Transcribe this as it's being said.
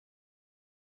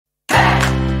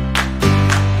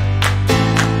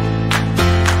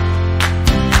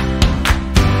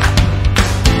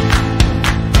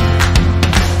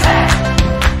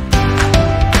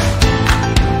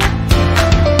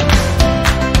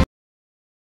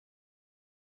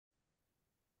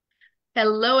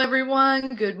Hello,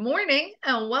 everyone. Good morning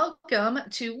and welcome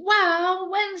to Wow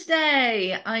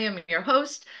Wednesday. I am your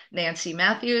host, Nancy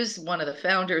Matthews, one of the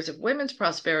founders of Women's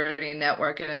Prosperity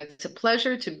Network, and it's a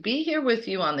pleasure to be here with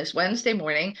you on this Wednesday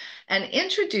morning and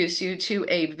introduce you to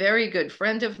a very good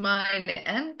friend of mine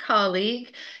and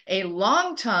colleague, a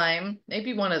long time,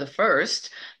 maybe one of the first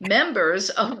members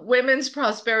of Women's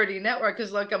Prosperity Network.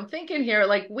 Because, look, I'm thinking here,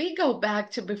 like we go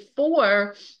back to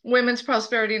before Women's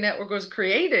Prosperity Network was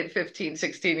created 15,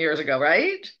 16 years ago,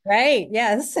 right? Right.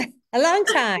 Yes. A long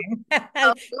time. A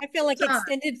I feel long like time.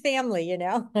 extended family.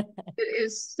 It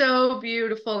is so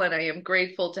beautiful, and I am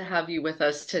grateful to have you with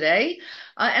us today.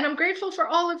 And I'm grateful for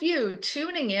all of you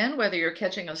tuning in, whether you're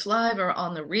catching us live or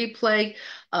on the replay.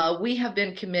 We have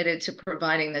been committed to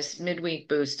providing this midweek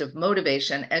boost of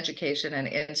motivation, education, and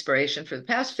inspiration for the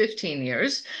past 15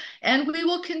 years, and we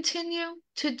will continue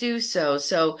to do so.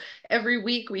 So every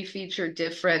week we feature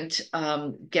different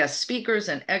guest speakers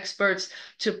and experts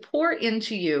to pour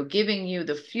into you, giving you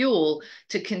the fuel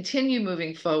to continue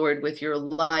moving forward with your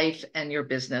life and your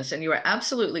business. And you are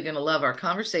absolutely going to love our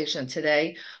conversation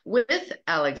today with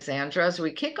Alexandra as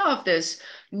we kick off this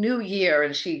new year.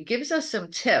 And she gives us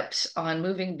some tips on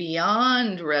moving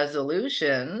beyond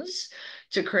resolutions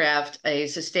to craft a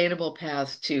sustainable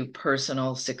path to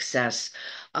personal success.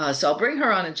 So I'll bring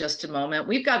her on in just a moment.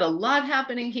 We've got a lot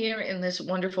happening here in this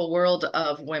wonderful world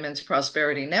of Women's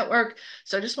Prosperity Network.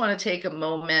 So I just want to take a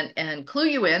moment and clue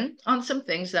you in on some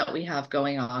things that we have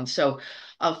going on. So,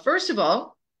 first of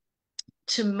all,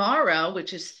 tomorrow,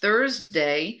 which is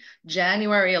Thursday,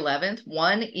 January 11th,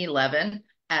 1/11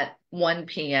 at 1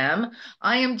 p.m.,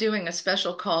 I am doing a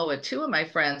special call with two of my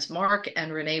friends, Mark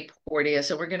and Renee Portia.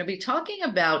 So we're going to be talking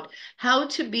about how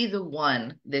to be the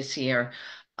one this year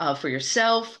for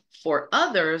yourself, for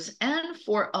others, and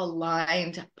for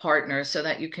aligned partners so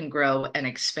that you can grow and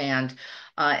expand.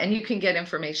 And you can get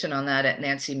information on that at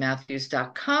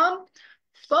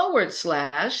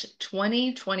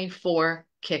nancymatthews.com/2024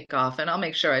 kickoff. And I'll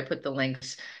make sure I put the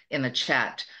links in the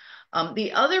chat.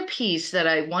 The other piece that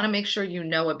I want to make sure you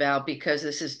know about, because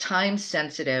this is time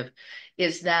sensitive,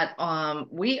 is that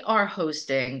we are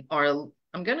hosting our,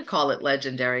 I'm going to call it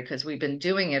legendary because we've been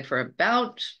doing it for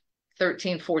about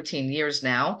 13, 14 years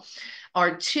now,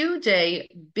 our 2-day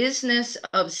Business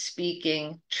of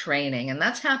Speaking training. And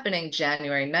that's happening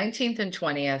January 19th and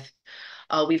 20th.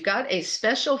 We've got a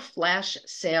special flash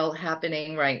sale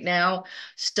happening right now.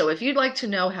 So if you'd like to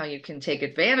know how you can take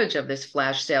advantage of this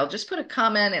flash sale, just put a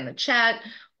comment in the chat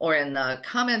or in the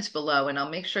comments below, and I'll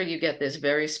make sure you get this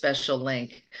very special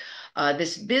link.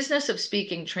 This Business of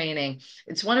Speaking training,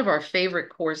 it's one of our favorite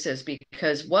courses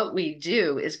because what we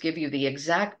do is give you the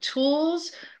exact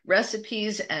tools,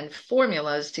 recipes, and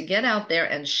formulas to get out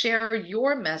there and share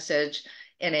your message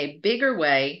in a bigger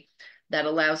way that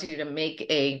allows you to make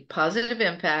a positive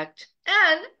impact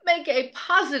and make a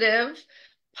positive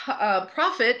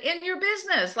profit in your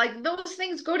business. Like those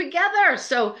things go together.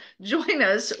 So join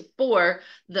us for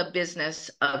the Business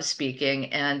of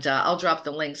Speaking, and I'll drop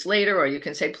the links later, or you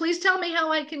can say, please tell me how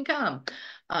I can come.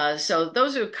 So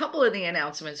those are a couple of the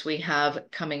announcements we have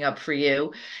coming up for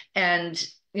you. And,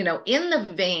 in the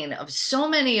vein of so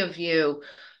many of you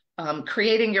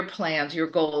creating your plans, your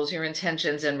goals, your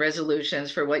intentions, and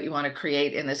resolutions for what you want to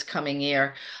create in this coming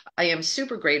year. I am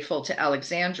super grateful to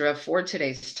Alexandra for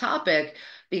today's topic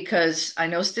because I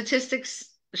know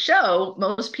statistics show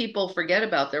most people forget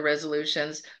about their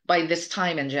resolutions by this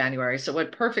time in January. So,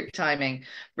 what perfect timing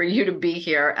for you to be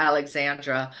here,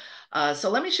 Alexandra. So,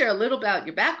 let me share a little about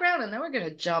your background and then we're going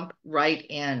to jump right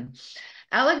in.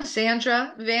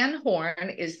 Alexandra Van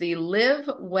Horn is the Live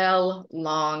Well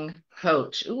Long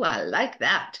coach. Ooh, I like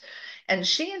that. And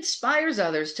she inspires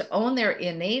others to own their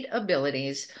innate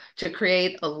abilities to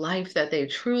create a life that they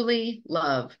truly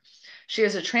love. She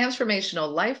is a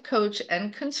transformational life coach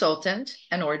and consultant,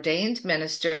 an ordained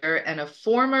minister, and a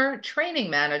former training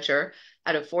manager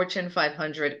at a Fortune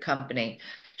 500 company.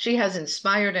 She has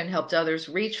inspired and helped others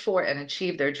reach for and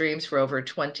achieve their dreams for over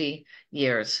 20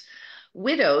 years.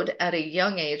 Widowed at a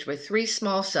young age with three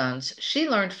small sons, she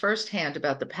learned firsthand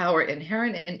about the power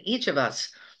inherent in each of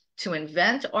us to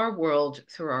invent our world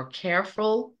through our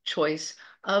careful choice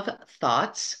of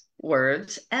thoughts,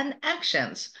 words, and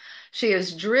actions. She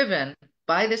is driven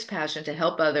by this passion to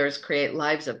help others create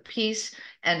lives of peace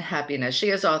and happiness. She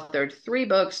has authored 3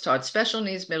 books, taught special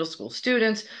needs middle school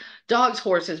students, dogs,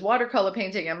 horses, watercolor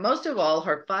painting, and most of all,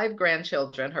 her 5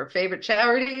 grandchildren. Her favorite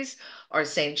charities are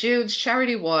St. Jude's,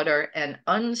 Charity Water, and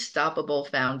Unstoppable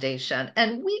Foundation.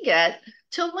 And we get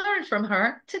to learn from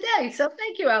her today. So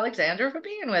thank you, Alexandra, for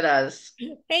being with us.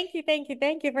 Thank you, thank you,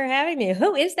 thank you for having me.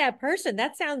 Who is that person?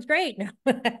 That sounds great.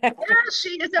 Yeah, she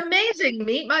is amazing.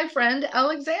 Meet my friend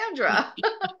Alexandra.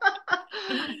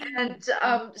 And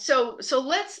so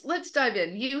let's dive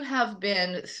in. You have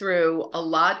been through a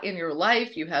lot in your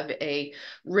life. You have a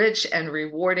rich and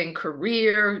rewarding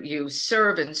career. You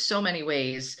serve in so many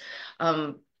ways.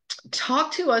 Um,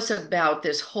 Talk to us about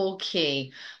this whole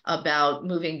key about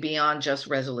moving beyond just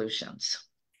resolutions.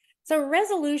 So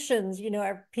resolutions,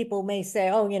 people may say,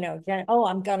 oh, oh,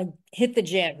 I'm going to hit the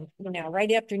gym,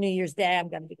 right after New Year's Day, I'm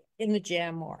going to be in the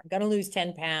gym, or I'm going to lose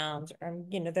 10 pounds, or,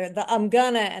 I'm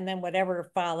gonna, and then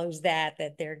whatever follows that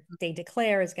they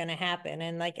declare is going to happen.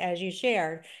 And like, as you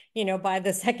shared, by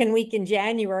the second week in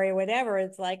January or whatever,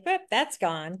 it's like, "Whoop, that's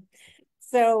gone."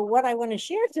 So what I want to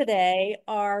share today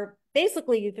are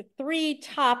basically the three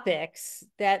topics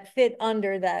that fit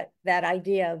under that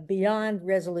idea of beyond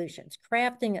resolutions,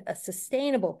 crafting a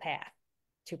sustainable path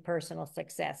to personal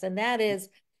success. And that is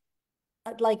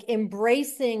like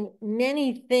embracing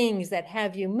many things that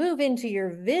have you move into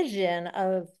your vision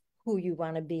of who you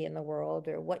want to be in the world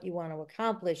or what you want to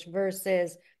accomplish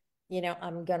versus,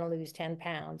 I'm going to lose 10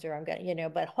 pounds or I'm going to,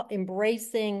 but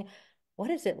embracing what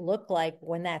does it look like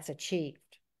when that's achieved?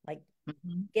 Like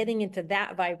Mhm. getting into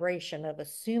that vibration of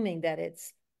assuming that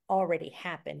it's already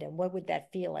happened and what would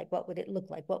that feel like? What would it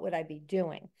look like? What would I be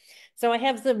doing? So I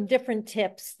have some different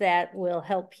tips that will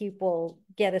help people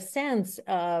get a sense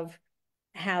of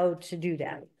how to do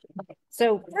that.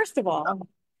 So first of all,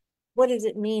 what does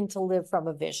it mean to live from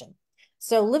a vision?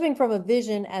 So living from a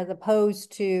vision as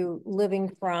opposed to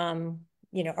living from,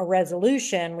 a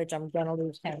resolution, which I'm going to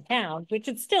lose 10 pounds, which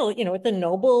it's still, it's a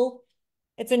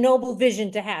noble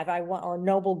vision to have. I want, or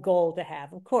noble goal to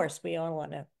have. Of course, we all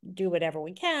want to do whatever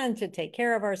we can to take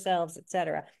care of ourselves,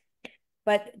 etc.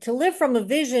 But to live from a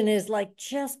vision is like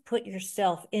just put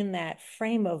yourself in that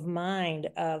frame of mind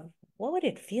of what would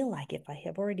it feel like if I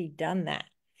have already done that?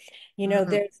 Mhm.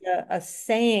 There's a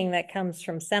saying that comes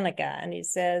from Seneca, and he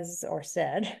says or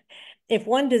said, if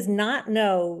one does not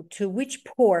know to which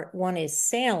port one is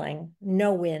sailing,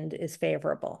 no wind is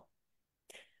favorable.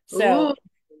 So, Ooh,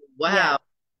 yeah, wow.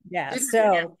 yeah. Do that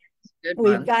again. So Good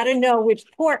we've one. got to know which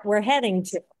port we're heading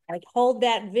to. Like hold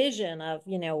that vision of,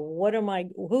 who am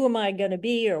I going to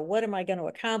be, or what am I going to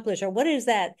accomplish, or what does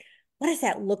that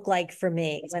look like for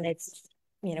me when it's,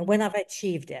 when I've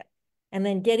achieved it? And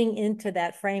then getting into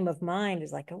that frame of mind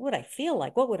is like, what would I feel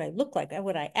like? What would I look like? How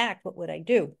would I act? What would I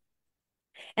do?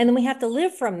 And then we have to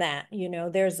live from that.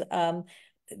 There's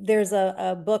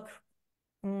a book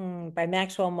by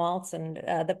Maxwell Maltz, and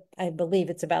I believe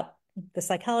it's about the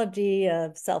psychology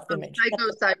of self-image.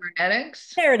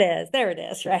 Psycho-cybernetics. There it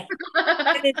is, right?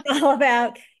 And it's all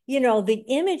about, the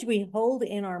image we hold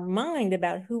in our mind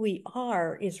about who we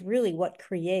are is really what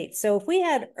creates. So if we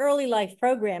had early life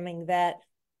programming that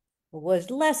was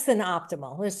less than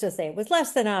optimal, let's just say it was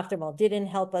less than optimal, didn't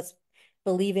help us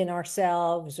believe in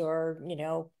ourselves or,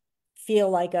 feel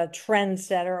like a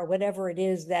trendsetter or whatever it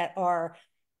is that our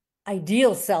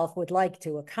ideal self would like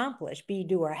to accomplish, be,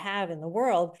 do, or have in the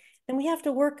world, then we have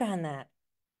to work on that.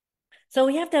 So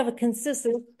we have to have a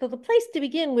consistent, so the place to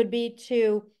begin would be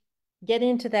to get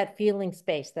into that feeling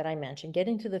space that I mentioned, get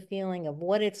into the feeling of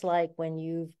what it's like when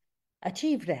you've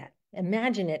achieved that.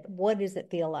 Imagine it. What does it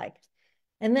feel like?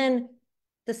 And then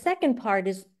the second part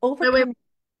is Wait, wait, overcome.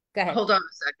 Go ahead. hold on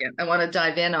a second. I want to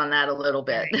dive in on that a little All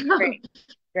bit. right. Great.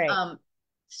 Great. Um,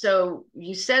 so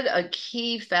you said a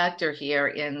key factor here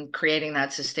in creating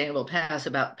that sustainable path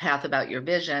about your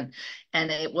vision, and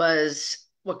it was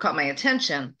what caught my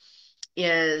attention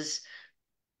is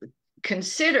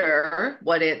consider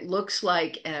what it looks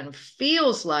like and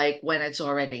feels like when it's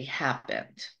already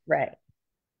happened, Right.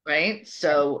 right? Right.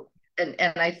 So, and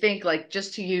I think like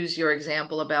just to use your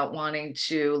example about wanting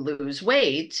to lose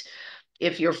weight,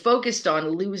 if you're focused on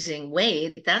losing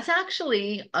weight, that's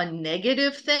actually a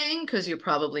negative thing because you're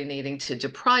probably needing to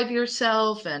deprive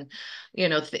yourself and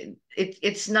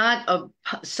it's not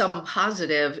some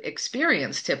positive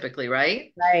experience typically,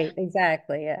 right? Right.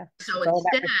 Exactly. Yeah. So It's all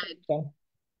about instead, perception.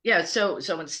 yeah,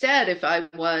 so instead, if I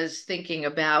was thinking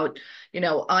about,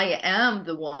 I am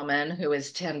the woman who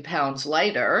is 10 pounds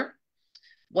lighter,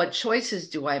 what choices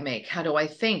do I make? How do I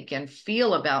think and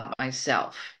feel about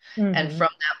myself? And Hmm. from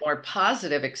that more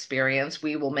positive experience,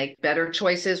 we will make better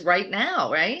choices right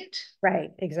now, right?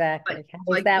 Right. But Exactly. How does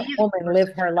like that be the woman live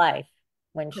person. her life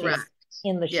when she's Correct.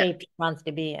 in the Yeah. shape she wants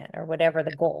to be in, or whatever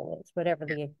the goal is, whatever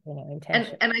the, And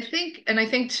intention? I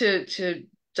think to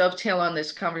dovetail on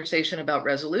this conversation about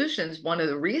resolutions, one of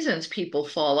the reasons people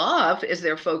fall off is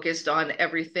they're focused on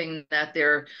everything that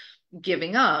they're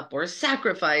giving up or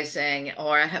sacrificing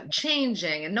or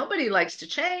changing, and nobody likes to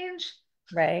change.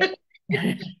 Right.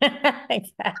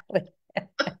 Exactly.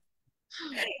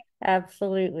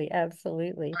 Absolutely.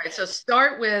 Absolutely. All right, so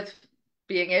start with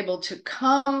being able to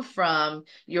come from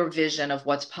your vision of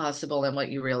what's possible and what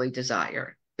you really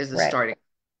desire is the Right. starting.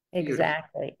 Beautiful.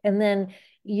 Exactly. And then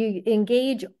you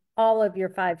engage all of your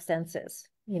five senses.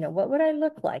 What would I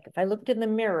look like if I looked in the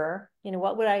mirror?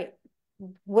 What would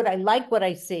I like what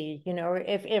I see?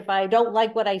 If I don't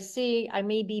like what I see, I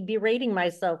may be berating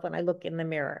myself when I look in the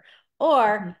mirror.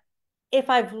 Or Mhm. if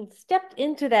I've stepped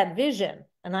into that vision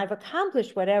and I've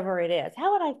accomplished whatever it is,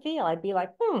 how would I feel? I'd be like,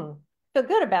 feel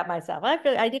good about myself. I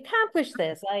feel I accomplished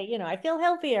this. I feel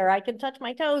healthier. I can touch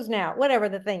my toes now, whatever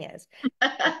the thing is.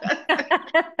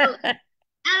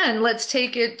 And let's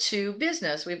take it to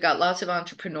business. We've got lots of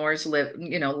entrepreneurs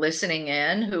listening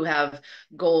in who have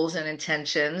goals and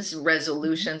intentions,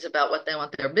 resolutions about what they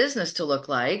want their business to look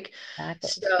like. Exactly.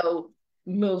 So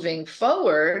moving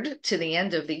forward to the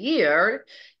end of the year,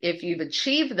 if you've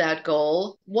achieved that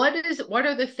goal, what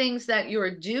are the things that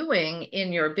you're doing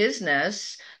in your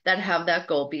business that have that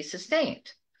goal be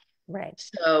sustained? Right.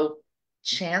 So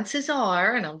chances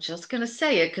are, and I'm just going to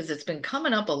say it because it's been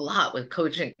coming up a lot with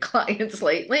coaching clients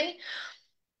lately,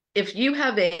 if you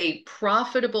have a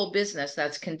profitable business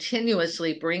that's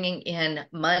continuously bringing in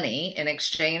money in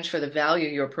exchange for the value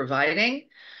you're providing,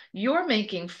 you're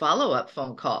making follow-up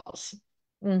phone calls.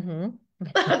 Mm-hmm.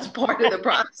 That's part of the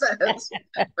process,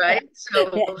 right?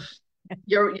 So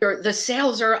Yeah. the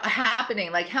sales are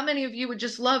happening. Like how many of you would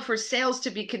just love for sales to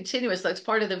be continuous? That's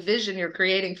part of the vision you're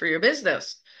creating for your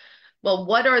business. Well,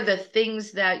 what are the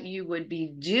things that you would be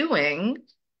doing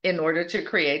in order to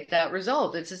create that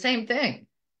result? It's the same thing.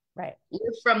 Right.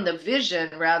 Live from the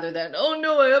vision rather than, oh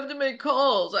no, I have to make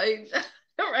calls.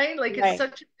 Right? Like it's Right.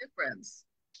 such a difference.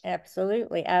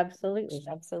 Absolutely. Absolutely.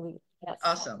 Absolutely. Yes.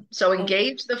 Awesome. So And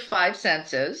engage the five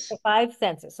senses. the five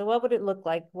senses. So what would it look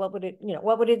like? What would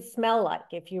it smell like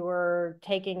if you were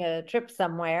taking a trip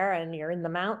somewhere and you're in the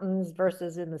mountains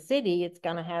versus in the city? It's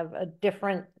going to have a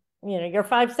different, your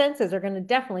five senses are going to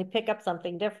definitely pick up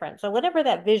something different. So whatever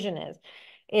that vision is,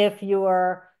 if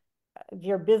your if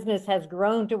your business has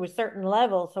grown to a certain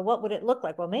level, so what would it look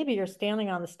like? Well, maybe you're standing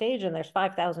on the stage and there's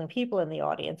 5,000 people in the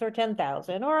audience, or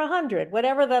 10,000, or 100,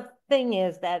 whatever the thing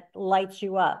is that lights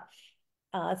you up.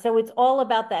 So it's all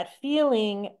about that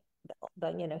feeling,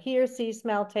 hear, see,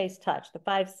 smell, taste, touch, the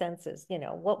five senses.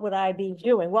 What would I be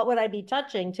doing? What would I be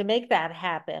touching to make that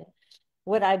happen?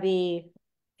 Would I be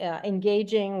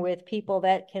engaging with people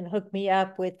that can hook me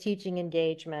up with teaching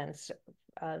engagements,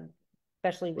 uh,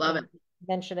 especially Love it.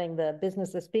 mentioning the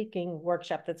business of speaking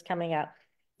workshop that's coming up.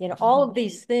 All Mhm. of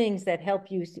these things that help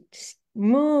you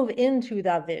move into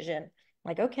the vision.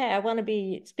 Like, okay, I want to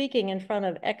be speaking in front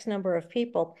of X number of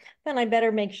people, then I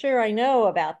better make sure I know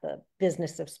about the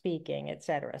business of speaking, et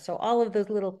cetera. So all of those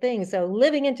little things. So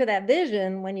living into that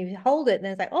vision, when you hold it, and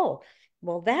it's like, oh,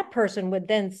 well, that person would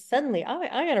then suddenly, oh,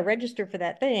 I got to register for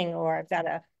that thing, or I've got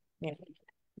to, you know,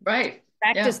 Right.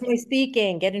 Yeah. practice my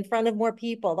speaking, get in front of more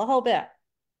people, the whole bit.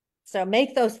 So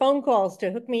make those phone calls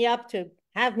to hook me up to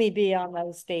have me be on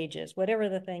those stages, whatever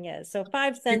the thing is. So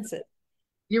five senses. I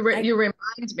You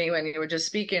remind me when you were just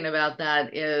speaking about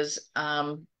that is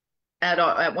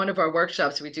at one of our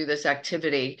workshops, we do this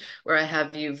activity where I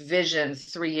have you vision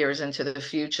 3 years into the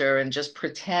future and just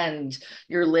pretend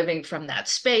you're living from that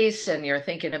space and you're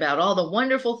thinking about all the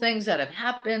wonderful things that have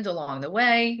happened along the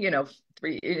way.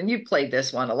 And you've played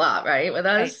this one a lot, right, with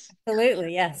right, us.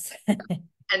 absolutely, yes.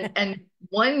 And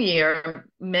one year,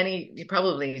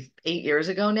 probably 8 years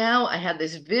ago now, I had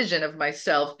this vision of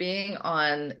myself being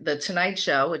on the Tonight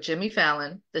Show with Jimmy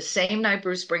Fallon, the same night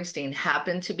Bruce Springsteen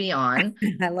happened to be on.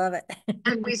 I love it.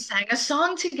 And we sang a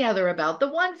song together about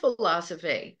the one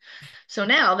philosophy. So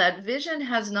now that vision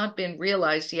has not been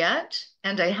realized yet,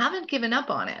 and I haven't given up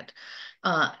on it.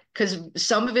 Because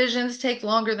some visions take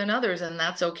longer than others, and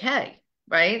that's okay,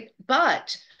 right?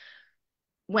 But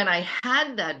when I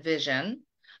had that vision,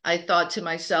 I thought to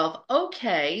myself,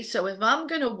 okay, so if I'm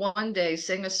going to one day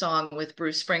sing a song with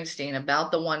Bruce Springsteen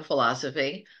about the one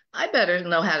philosophy, I better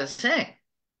know how to sing.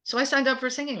 So I signed up for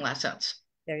singing lessons.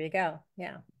 There you go.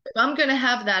 Yeah. If I'm going to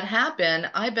have that happen,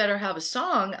 I better have a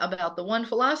song about the one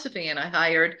philosophy. And I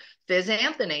hired Fizz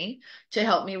Anthony to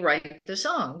help me write the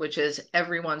song, which is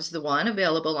Everyone's the One,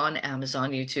 available on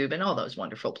Amazon, YouTube, and all those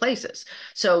wonderful places.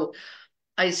 So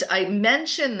I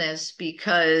mention this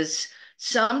because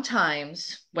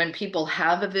sometimes when people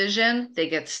have a vision, they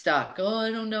get stuck. Oh, I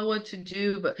don't know what to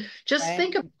do. But just Right.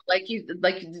 think of like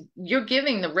you're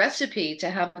giving the recipe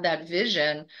to have that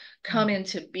vision come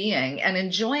into being and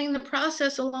enjoying the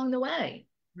process along the way.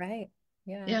 Right.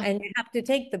 Yeah. Yeah. And you have to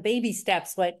take the baby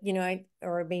steps, what,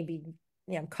 or maybe,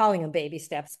 I'm calling them baby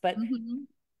steps, but Mhm.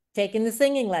 taking the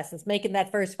singing lessons, making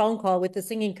that first phone call with the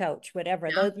singing coach, whatever.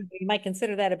 Yeah. Those you might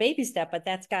consider that a baby step, but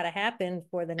that's got to happen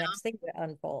for the next thing to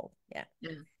unfold. Yeah.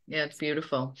 Yeah. Yeah. It's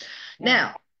beautiful.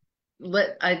 Yeah.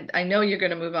 Now, I know you're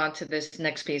going to move on to this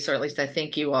next piece, or at least I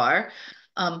think you are.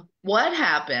 What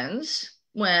happens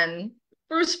when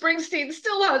Bruce Springsteen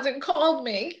still hasn't called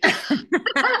me?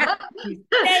 You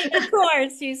stay the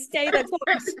course. You stay the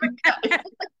course.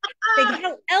 Think,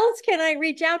 how else can I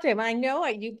reach out to him? I know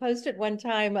you posted one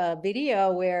time a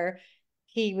video where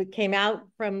he came out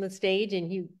from the stage and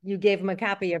you gave him a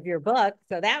copy of your book.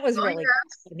 So that was Oh really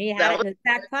yes, cool. And he had that it was in his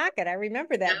back pocket. I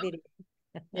remember yeah, that video.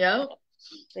 yeah.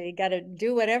 So you got to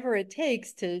do whatever it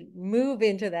takes to move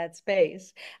into that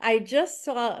space. I just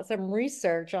saw some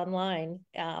research online,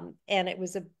 and it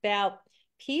was about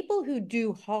people who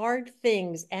do hard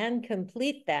things and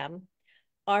complete them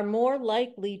are more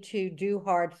likely to do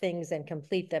hard things and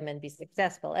complete them and be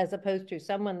successful, as opposed to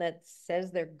someone that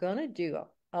says they're going to do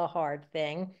a hard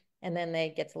thing and then they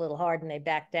gets a little hard and they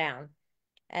back down.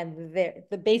 And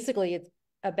basically it's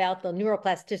about the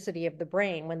neuroplasticity of the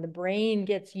brain. When the brain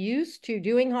gets used to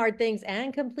doing hard things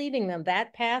and completing them,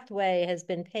 that pathway has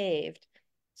been paved.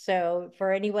 So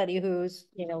for anybody who's,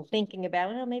 thinking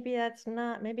about, well, maybe that's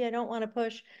not, maybe I don't want to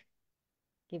push,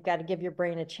 you've got to give your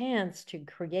brain a chance to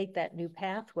create that new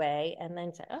pathway and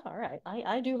then say, oh, all right,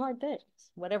 I do hard things,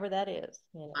 whatever that is,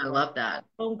 I whether love that.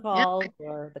 phone Yeah. calls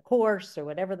or the course or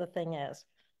whatever the thing is,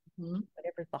 Mhm.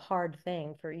 whatever's the hard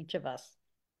thing for each of us.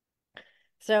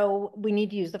 So we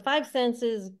need to use the five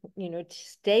senses, to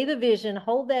stay the vision,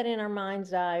 hold that in our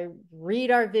mind's eye,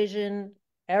 read our vision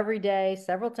every day,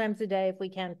 several times a day if we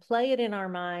can, play it in our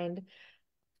mind.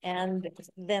 And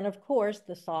then, of course,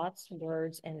 the thoughts,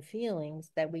 words, and feelings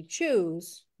that we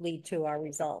choose lead to our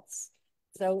results.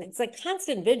 So it's like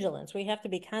constant vigilance. We have to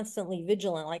be constantly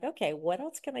vigilant, like, okay, what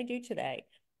else can I do today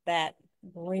that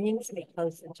brings me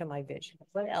closer to my vision?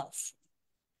 What else?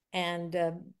 And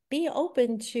be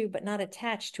open to, but not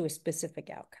attached to a specific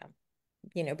outcome.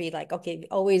 Be like, okay,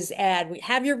 always add,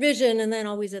 have your vision, and then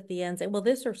always at the end say, well,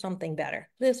 this or something better,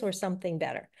 this or something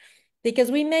better. Because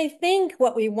we may think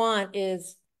what we want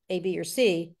is A, B, or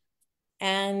C,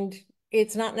 and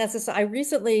it's not necessary.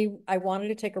 I wanted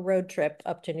to take a road trip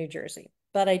up to New Jersey,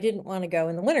 but I didn't want to go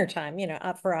in the wintertime,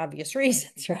 up for obvious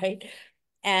reasons, right?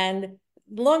 And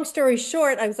long story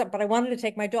short, but I wanted to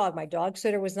take my dog. My dog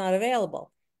sitter was not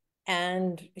available.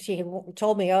 And she had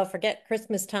told me, oh, forget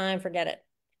Christmas time, forget it.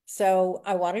 So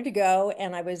I wanted to go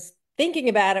and I was thinking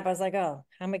about it. I was like, oh,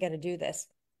 how am I going to do this?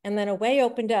 And then a way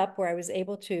opened up where I was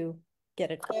able to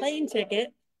get a plane ticket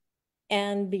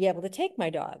and be able to take my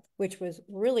dog, which was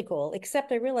really cool.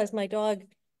 Except I realized my dog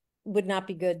would not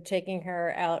be good taking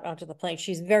her out onto the plane.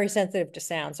 She's very sensitive to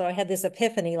sound. So I had this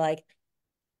epiphany like,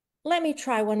 let me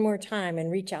try one more time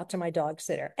and reach out to my dog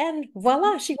sitter. And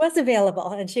voila, she was available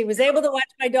and she was able to watch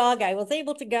my dog. I was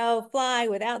able to go fly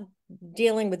without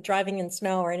dealing with driving in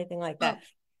snow or anything like that.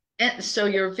 Well, and so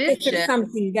your If there's vision,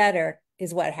 something better,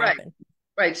 is what right, happened.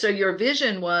 right. So your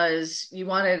vision was you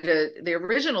wanted to, the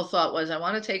original thought was, I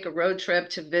want to take a road trip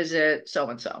to visit so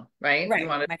and so, right? You Right.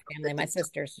 want My to family, my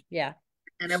sisters. Yeah,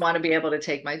 and I want to be able to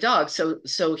take my dog.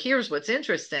 So here's what's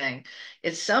interesting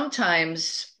is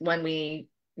sometimes when we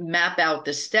map out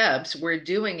the steps, we're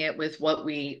doing it with what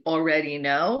we already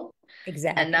know and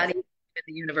not exactly. even giving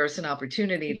the universe an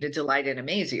opportunity to delight and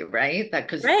amaze you, right? That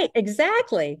because Right.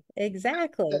 Exactly. so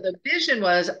Exactly. the vision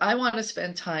was I want to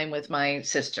spend time with my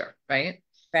sister, right?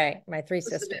 Right. My three Was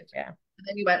the vision. sisters. Yeah. And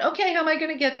then you went, okay, how am I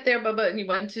going to get there? And you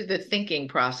went to the thinking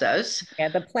process, Yeah.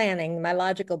 The planning, my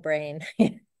logical brain.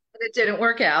 and it didn't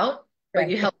work out, but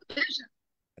you Right. held the vision.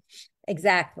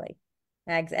 Exactly.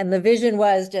 And the vision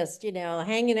was just,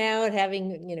 hanging out,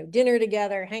 having, dinner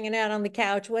together, hanging out on the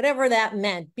couch, whatever that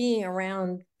meant, being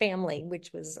around family,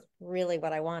 which was really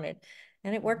what I wanted.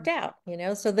 And it worked Mhm.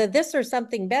 out, so the this or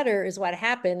something better is what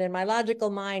happened. And my logical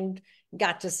mind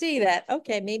got to see that,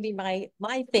 okay, maybe my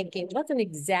thinking wasn't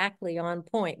exactly on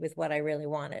point with what I really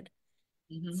wanted.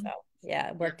 So Mhm. yeah,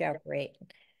 it Yeah. worked out great.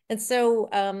 And so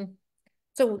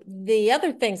the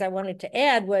other things I wanted to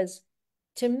add was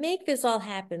to make this all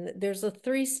happen, there's a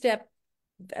three-part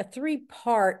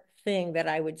thing that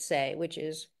I would say, which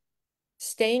is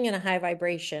staying in a high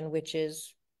vibration, which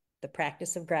is the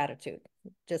practice of gratitude,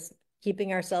 just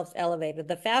keeping ourselves elevated.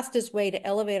 The fastest way to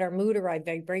elevate our mood or our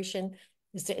vibration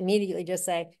is to immediately just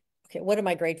say, okay, what am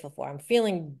I grateful for? I'm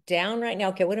feeling down right now.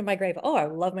 Okay, what am I grateful? Oh, I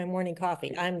love my morning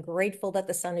coffee. I'm grateful that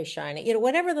the sun is shining.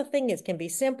 Whatever the thing is, can be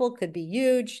simple, could be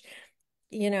huge.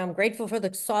 I'm grateful for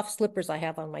the soft slippers I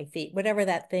have on my feet, whatever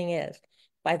that thing is.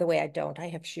 By the way, I don't. I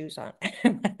have shoes on.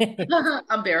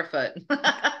 I'm barefoot.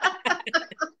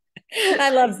 I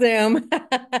love Zoom.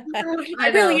 I I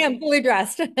really know. am fully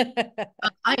dressed.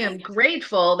 I am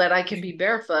grateful that I can be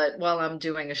barefoot while I'm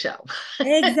doing a show.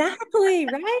 Exactly.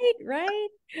 Right. Right.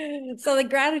 So the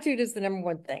gratitude is the number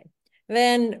one thing.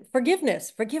 Then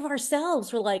forgiveness, forgive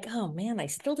ourselves. We're like, oh man, I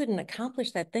still didn't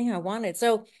accomplish that thing I wanted.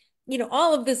 So,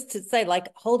 all of this to say, like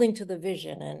holding to the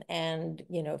vision and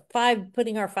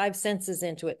putting our five senses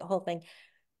into it, the whole thing.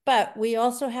 But we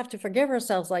also have to forgive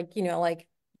ourselves, like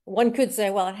one could say,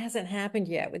 well, it hasn't happened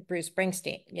yet with Bruce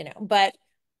Springsteen, but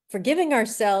forgiving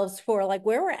ourselves for like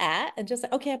where we're at and just,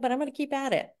 okay, but I'm going to keep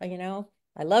at it.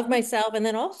 I love myself. And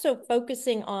then also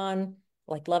focusing on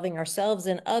like loving ourselves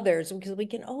and others, because we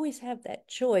can always have that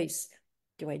choice.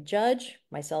 Do I judge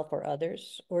myself or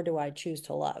others, or do I choose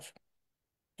to love?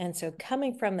 And so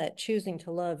coming from that choosing to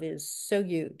love is so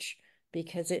huge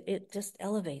because it just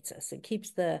elevates us. It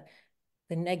keeps the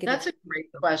negative. That's a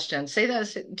great question. Say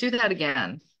that, do that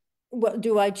again. Well,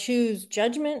 do I choose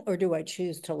judgment or do I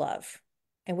choose to love?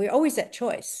 And we're always at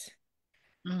choice.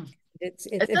 Mm. It's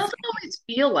It doesn't always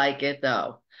feel like it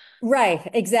though. right,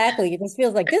 exactly. It just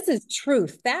feels like this is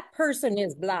truth. That person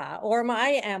is blah, or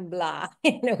I am blah,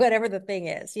 whatever the thing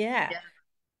is. Yeah. Yeah.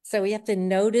 So we have to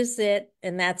notice it,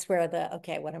 and that's where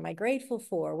okay, what am I grateful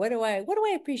for? What do I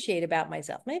appreciate about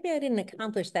myself? Maybe I didn't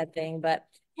accomplish that thing, but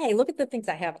hey, look at the things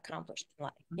I have accomplished in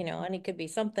life, and it could be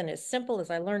something as simple as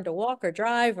I learned to walk or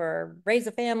drive or raise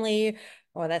a family.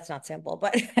 Well, that's not simple,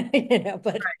 but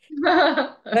but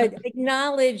Right.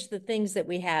 acknowledge the things that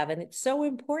we have, and it's so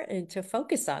important to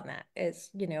focus on that. Is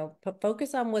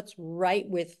focus on what's right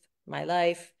with my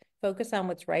life, focus on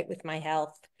what's right with my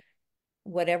health,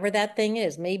 whatever that thing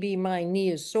is. Maybe my knee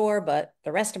is sore, but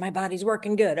the rest of my body's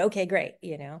working good. Okay, great.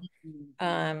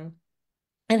 Um,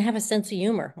 and have a sense of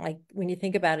humor. Like when you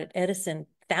think about it, Edison,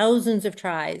 thousands of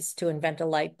tries to invent a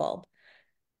light bulb,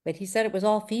 but he said it was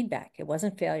all feedback. It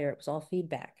wasn't failure, it was all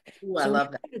feedback. Ooh, I So we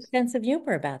love that. have a sense of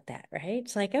humor about that, right?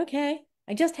 It's like, okay,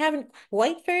 I just haven't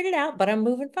quite figured it out, but I'm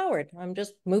moving forward. I'm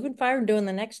just moving forward and doing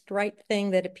the next right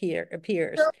thing that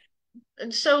appears.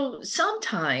 So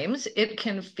sometimes it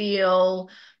can feel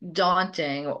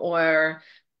daunting, or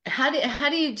how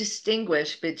do you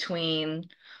distinguish between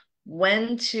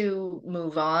when to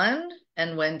move on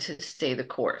and when to stay the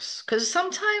course? Because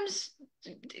sometimes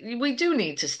we do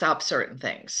need to stop certain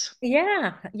things.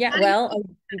 Yeah, yeah. How do you Well,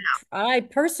 feel? I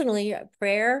personally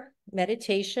prayer,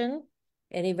 meditation,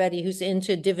 anybody who's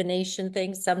into divination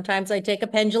things, sometimes I take a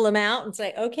pendulum out and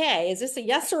say, okay, is this a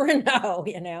yes or a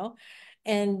no,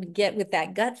 and get with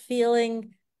that gut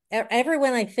feeling.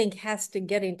 Everyone I think has to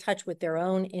get in touch with their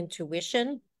own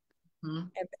intuition.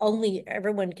 Mhm. Only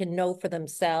everyone can know for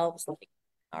themselves, like,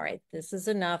 all right, this is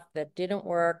enough. That didn't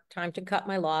work. Time to cut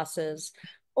my losses.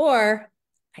 Or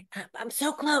I'm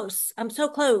so close. I'm so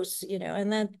close,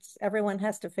 and then everyone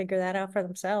has to figure that out for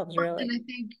themselves, And really. I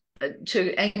think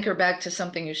to anchor back to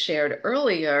something you shared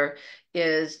earlier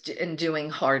is in doing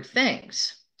hard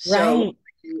things. So Right,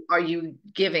 are you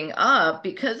giving up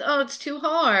because, oh, it's too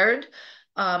hard,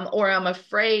 or I'm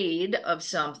afraid of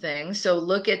something? So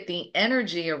look at the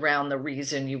energy around the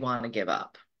reason you want to give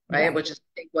up, right? right, Which is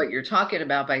I think what you're talking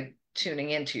about by tuning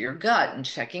into your gut and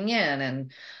checking in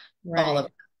and all of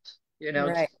right, you know.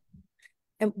 right.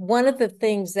 And one of the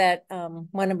things that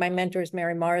one of my mentors,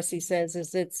 Mary Morrissey, says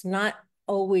is it's not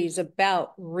always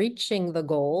about reaching the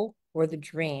goal or the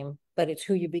dream, but it's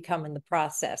who you become in the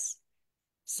process.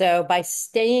 So by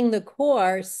staying the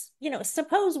course,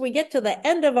 suppose we get to the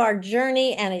end of our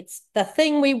journey and it's the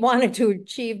thing we wanted to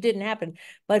achieve didn't happen,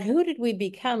 but who did we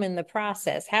become in the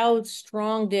process? How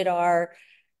strong did our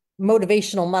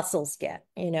motivational muscles get,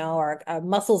 or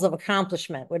muscles of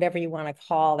accomplishment, whatever you want to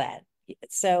call that.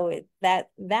 So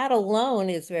that alone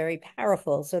is very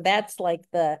powerful. So that's like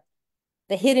the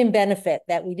hidden benefit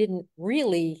that we didn't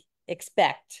really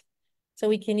expect. So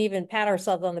we can even pat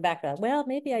ourselves on the back of, well,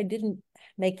 maybe I didn't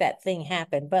make that thing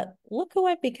happen, but look who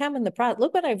I've become in the process.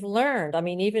 Look what I've learned. I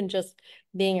mean, even just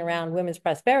being around Women's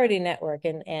Prosperity Network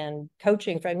and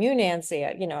coaching from you, Nancy,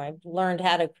 I've learned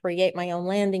how to create my own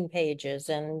landing pages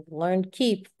and learned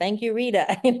Keep. Thank you,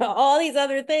 Rita. All these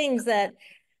other things that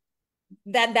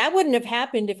wouldn't have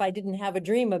happened if I didn't have a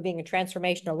dream of being a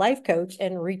transformational life coach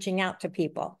and reaching out to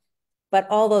people. But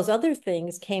all those other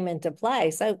things came into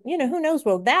play. So, who knows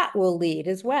where that will lead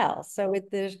as well. So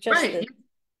there's just Right. this.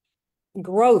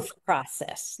 growth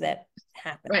process that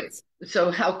Right. happens.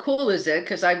 So how cool is it?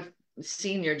 Because I've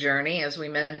seen your journey, as we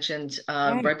mentioned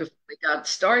Right. right before we got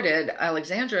started.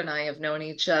 Alexandra and I have known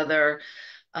each other,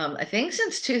 I think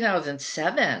since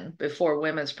 2007, before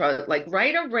Women's Pro, like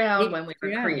right around when we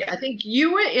were Yeah. I think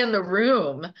you were in the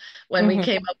room when we Mhm.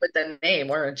 came up with the name,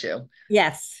 weren't you?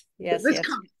 Yes, yes, This yes.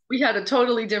 we had a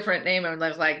totally different name, and I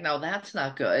was like, no, that's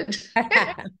not good.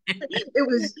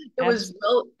 Absolutely.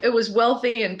 It was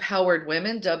wealthy empowered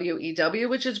women, WEW,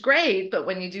 which is great, but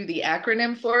when you do the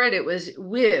acronym for it, it was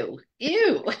WEW.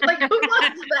 Ew. Like who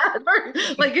wants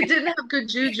that? Like it didn't have good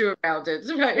juju around it,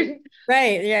 right?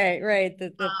 Right, right, right.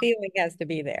 The feeling has to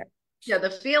be there. Yeah,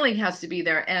 the feeling has to be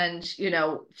there. And,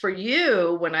 for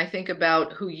you, when I think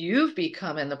about who you've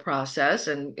become in the process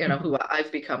and, Mhm. who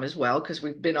I've become as well, because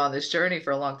we've been on this journey for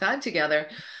a long time together,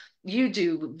 you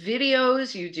do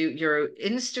videos, you do your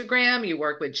Instagram, you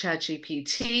work with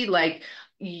ChatGPT, like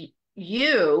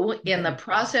you in the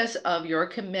process of your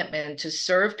commitment to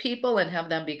serve people and have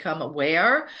them become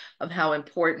aware of how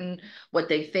important what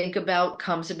they think about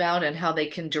comes about and how they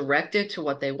can direct it to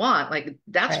what they want. Like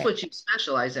that's Right. what you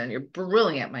specialize in. You're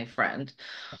brilliant, my friend.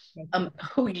 Thank you.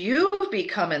 Who you've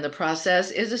become in the process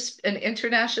is an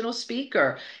international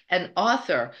speaker, an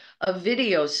author, a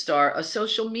video star, a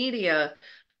social media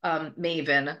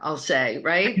maven, I'll say,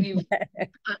 right? You've a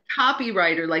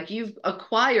copywriter, like you've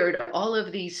acquired all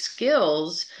of these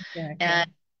skills. Exactly. And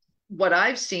what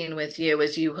I've seen with you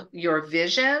is your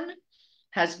vision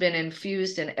has been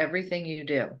infused in everything you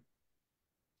do.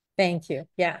 Thank you.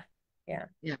 Yeah. Yeah.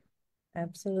 Yeah.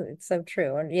 Absolutely. It's so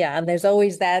true. And yeah, and there's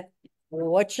always that,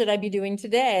 what should I be doing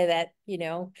today? That,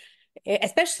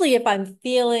 especially if I'm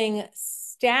feeling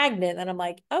stagnant and I'm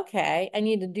like, okay, I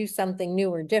need to do something new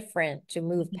or different to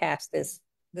move past this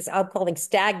I'm calling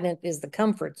stagnant is the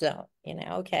comfort zone,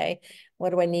 okay, what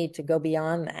do I need to go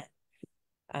beyond that?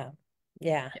 Um,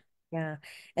 yeah, yeah.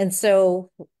 And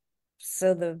so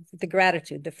the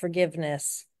gratitude, the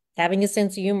forgiveness, having a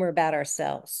sense of humor about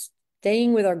ourselves,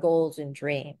 staying with our goals and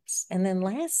dreams. And then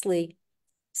lastly,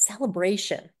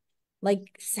 celebration.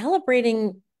 Like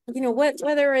celebrating,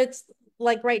 whether it's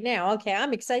like right now, okay,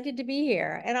 I'm excited to be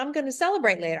here and I'm going to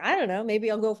celebrate later. I don't know, maybe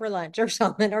I'll go for lunch or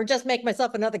something, or just make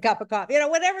myself another cup of coffee,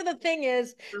 whatever the thing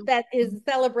is that is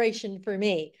celebration for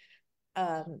me.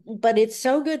 But it's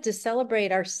so good to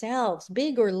celebrate ourselves,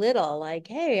 big or little. Like,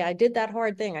 hey, I did that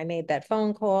hard thing. I made that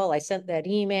phone call. I sent that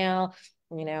email.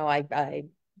 I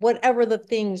whatever the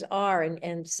things are,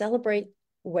 and celebrate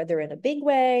whether in a big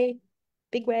way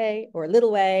or a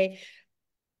little way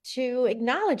to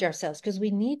acknowledge ourselves because we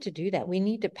need to do that. We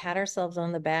need to pat ourselves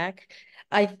on the back.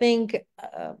 I think,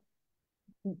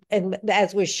 and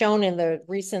as was shown in the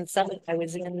recent summit I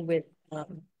was in with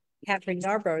Catherine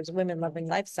Yarborough's Women Loving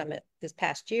Life Summit this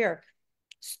past year,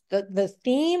 the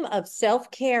theme of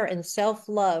self-care and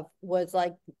self-love was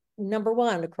like number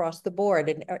one across the board.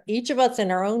 And each of us in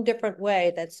our own different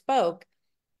way that spoke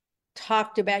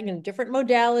talked about, different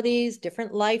modalities,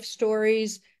 different life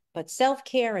stories, but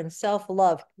self-care and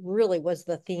self-love really was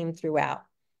the theme throughout.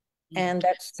 And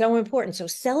that's so important. So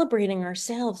celebrating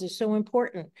ourselves is so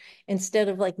important instead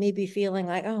of like maybe feeling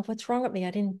like, oh, what's wrong with me?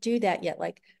 I didn't do that yet.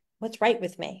 Like, what's right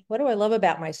with me? What do I love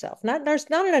about myself? Not in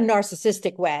a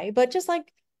narcissistic way, but just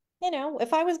like,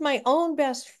 if I was my own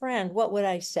best friend, what would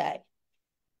I say?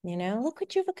 Look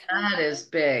what you've That accomplished. is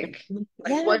big. Like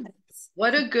Yes.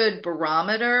 what a good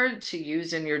barometer to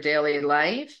use in your daily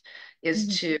life is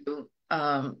Mhm. to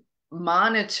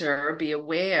monitor, be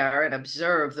aware, and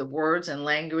observe the words and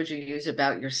language you use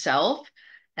about yourself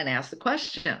and ask the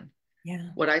question, Yeah.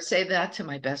 would I say that to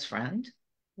my best friend?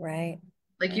 Right.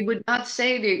 Like you Right. would not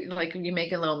say to, like you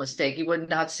make a little mistake, you would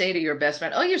not say to your best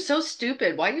friend, "Oh, you're so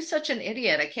stupid. Why are you such an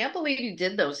idiot? I can't believe you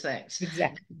did those things."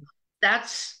 Exactly.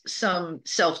 That's some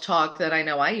self-talk that I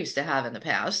know I used to have in the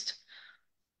past.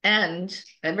 And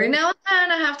every True. now and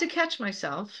then I have to catch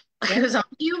myself Yeah. because I'm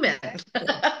human.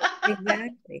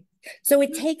 Exactly. So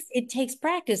it takes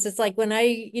practice. It's like when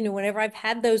whenever I've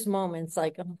had those moments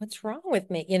like, oh, what's wrong with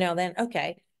me? Then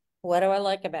okay, what do I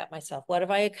like about myself? What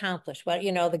have I accomplished? What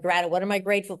am I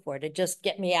grateful for to just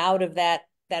get me out of that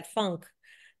funk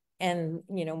and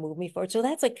move me forward. So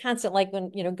that's a constant, like when,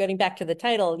 getting back to the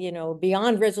title,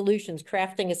 beyond resolutions,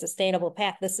 crafting a sustainable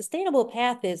path. The sustainable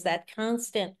path is that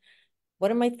constant,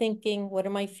 what am I thinking? What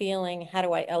am I feeling? How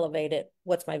do I elevate it?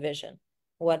 What's my vision?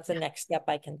 What's the next step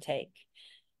I can take?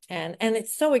 And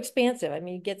it's so expansive. I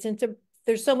mean, it gets into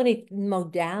there's so many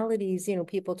modalities,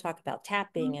 people talk about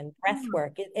tapping and breath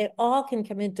work. It all can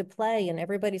come into play, and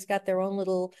everybody's got their own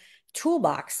little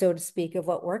toolbox, so to speak, of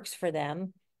what works for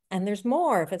them. And there's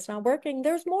more. If it's not working,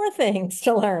 there's more things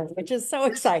to learn, which is so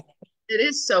exciting. It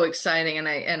is so exciting,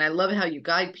 and I love how you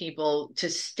guide people to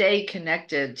stay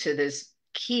connected to this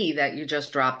key that you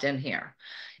just dropped in here.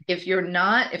 If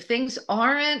things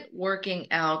aren't working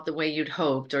out the way you'd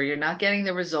hoped, or you're not getting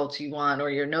the results you want, or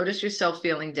you notice yourself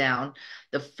feeling down,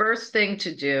 the first thing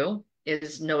to do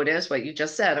is notice what you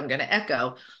just said. I'm going to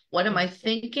echo. What am I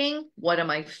thinking? What am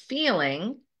I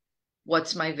feeling?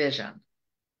 What's my vision?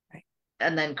 Right.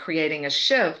 And then creating a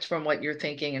shift from what you're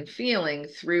thinking and feeling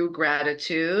through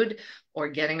gratitude or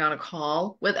getting on a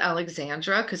call with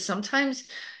Alexandra. Because sometimes,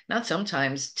 not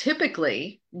sometimes,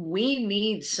 typically, we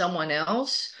need someone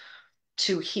else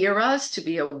to hear us, to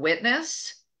be a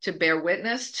witness, to bear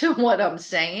witness to what I'm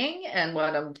saying and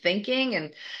what I'm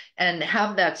thinking, and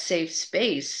have that safe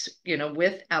space,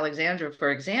 with Alexandra,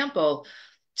 for example,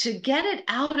 to get it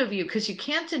out of you, because you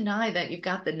can't deny that you've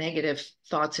got the negative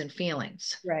thoughts and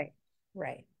feelings. Right.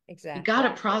 Right. You got to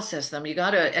Exactly. process them. You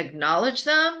got to acknowledge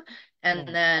them and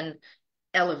Right. then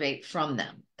elevate from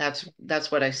them.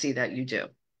 That's what I see that you do.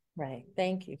 Right.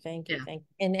 Thank you. Thank you. Yeah. Thank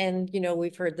you. And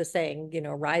we've heard the saying,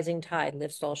 rising tide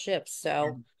lifts all ships. Yeah.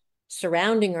 So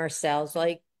surrounding ourselves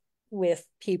like with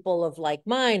people of like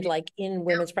mind, like in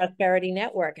Women's Prosperity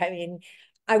Network. I mean,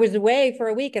 I was away for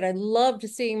a week and I loved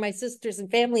seeing my sisters and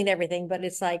family and everything, but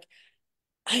it's like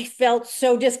I felt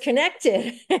so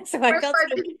disconnected. So I Where's felt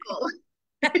my so people?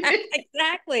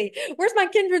 exactly. Where's my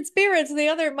kindred spirits,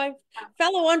 my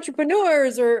fellow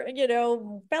entrepreneurs or,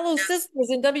 fellow sisters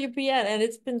in WPN? And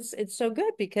it's so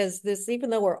good because this,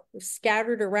 even though we're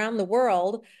scattered around the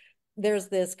world, there's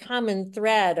this common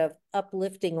thread of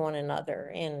uplifting one another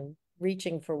and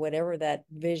reaching for whatever that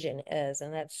vision is.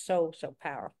 And that's so, so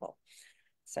powerful.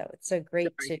 So it's so great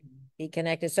to Sorry. be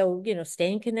connected. So,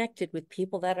 staying connected with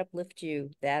people that uplift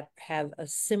you, that have a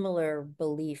similar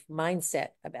belief mindset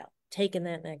about taking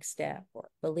that next step or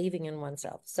believing in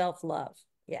oneself, self-love.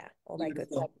 Yeah, all that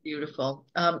good stuff. Beautiful,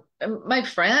 beautiful. My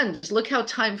friends, look how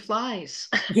time flies.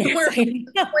 Yes, We're I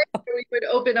know. we would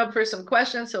open up for some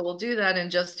questions, so we'll do that in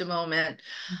just a moment.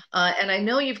 And I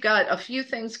know you've got a few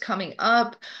things coming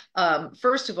up.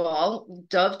 First of all,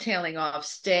 dovetailing off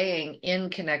staying in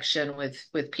connection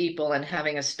with people and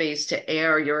having a space to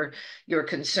air your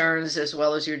concerns as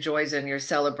well as your joys and your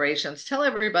celebrations. Tell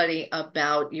everybody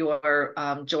about your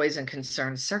joys and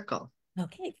concerns circle.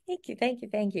 Okay, thank you, thank you,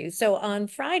 thank you. So on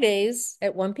Fridays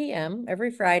at 1 p.m., every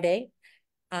Friday,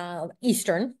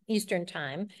 Eastern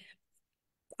time,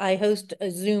 I host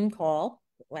a Zoom call.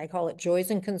 I call it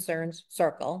Joys and Concerns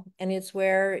Circle, and it's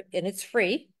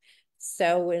free.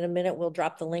 So in a minute, we'll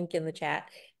drop the link in the chat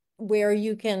where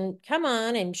you can come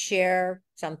on and share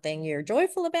something you're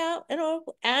joyful about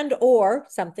and or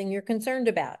something you're concerned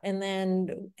about. And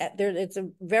then it's a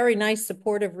very nice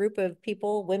supportive group of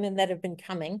people, women that have been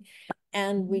coming,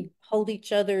 and Mhm. we hold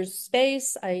each other's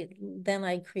space. I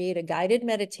create a guided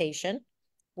meditation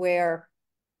where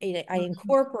I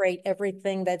incorporate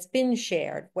everything that's been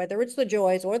shared, whether it's the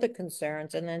joys or the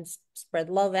concerns, and then spread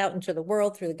love out into the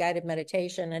world through the guided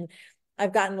meditation. And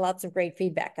I've gotten lots of great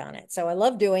feedback on it. So I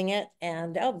love doing it.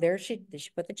 And there she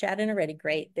put the chat in already.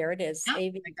 Great. There it is. Yeah,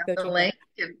 AV I got the coaching. link.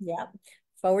 And, Yeah.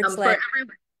 Forward for slash.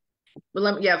 everyone,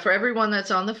 well, yeah, for everyone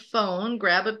that's on the phone,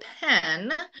 grab a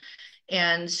pen.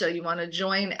 And so you want to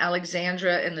join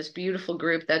Alexandra in this beautiful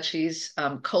group that she's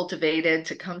cultivated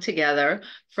to come together.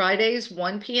 Fridays,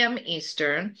 1 p.m.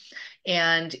 Eastern.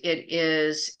 And it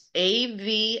is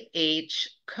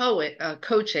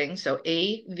coaching. So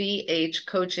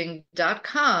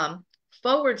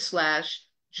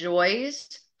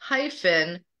avhcoaching.com/joys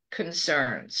hyphen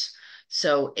concerns.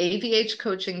 So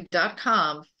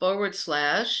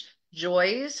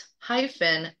avhcoaching.com/joys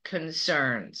hyphen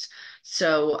concerns.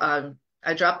 So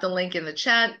I dropped the link in the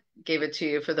chat, gave it to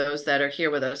you for those that are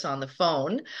here with us on the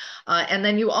phone. And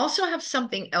then you also have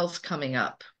something else coming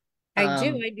up. I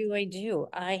do, Um, I do, I do.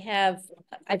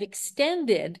 I've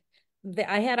extended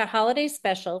I had a holiday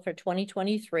special for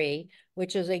 2023,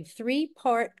 which is a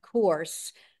three-part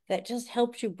course that just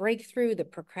helps you break through the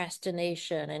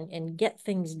procrastination and get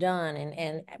things done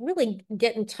and really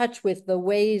get in touch with the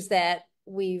ways that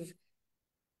we've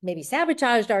maybe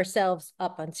sabotaged ourselves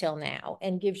up until now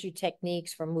and gives you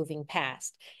techniques for moving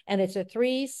past. And it's a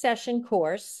 3-session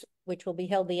course, which will be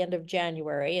held the end of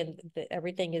January, and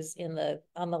everything is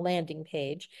on the landing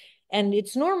page. And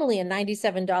it's normally a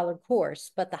 $97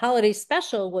 course, but the holiday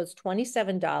special was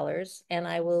 $27, and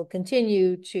I will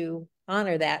continue to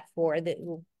honor that for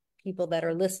the people that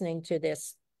are listening to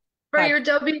this for podcast. your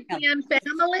WPN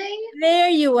family. There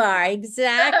you are.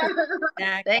 Exactly.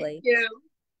 Thank Exactly. you.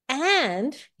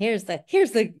 And here's the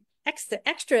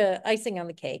extra icing on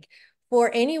the cake. For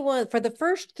the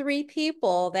first 3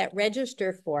 people that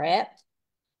register for it,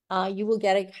 you will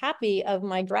get a copy of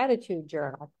my gratitude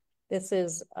journal. This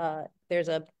is, there's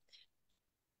a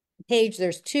page,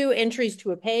 there's 2 entries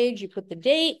to a page. You put the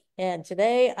date, and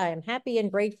today I am happy and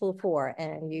grateful for,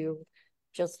 and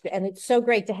and it's so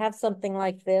great to have something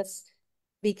like this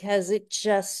because it's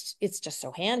just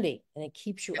so handy and it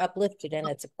keeps you uplifted and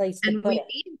it's a place to And put it.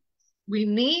 we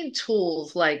need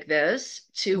tools like this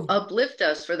to Mhm. uplift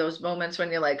us for those moments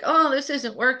when you're like, oh, this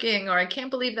isn't working, or I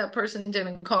can't believe that person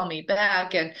didn't call me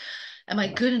back. And am I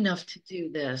good enough to do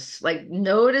this? Like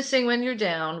noticing when you're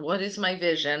down, what is my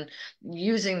vision?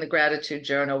 Using the gratitude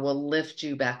journal will lift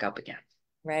you back up again.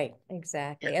 Right, Yeah.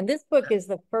 exactly. And this book is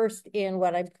the first in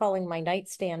what I'm calling my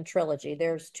nightstand trilogy.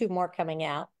 There's 2 more coming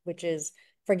out, which is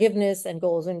Forgiveness and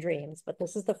Goals and Dreams. But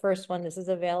this is the first one. This is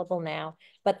available now.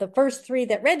 But the first 3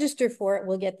 that register for it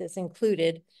will get this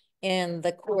included in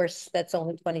the course that's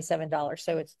only $27.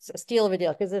 So it's a steal of a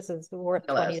deal because this is worth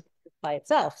 $20 by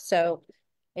itself. So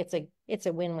it's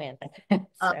a win-win.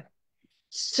 So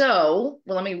So,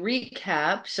 let me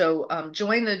recap. So,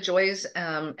 join the Joys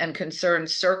and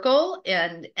Concerns Circle,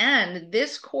 and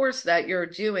this course that you're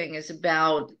doing is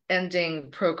about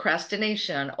ending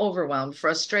procrastination, overwhelm,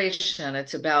 frustration.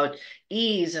 It's about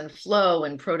ease and flow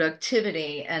and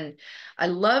productivity. And I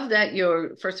love that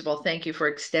you're, first of all, thank you for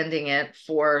extending it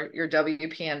for your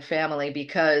WPN family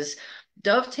because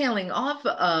dovetailing off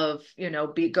of,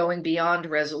 be going beyond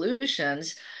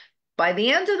resolutions by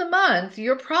the end of the month,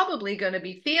 you're probably going to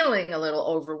be feeling a little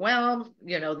overwhelmed.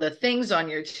 The things on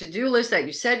your to-do list that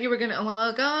you said you were going to,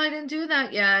 oh, God, I didn't do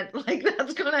that yet. Like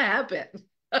that's going to happen.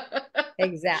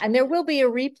 exactly. And there will be a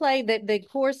replay that the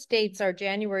course dates are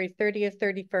January 30th,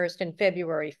 31st, and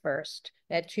February 1st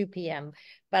at 2 p.m.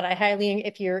 But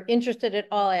if you're interested at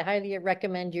all, I highly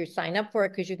recommend you sign up for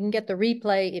it because you can get the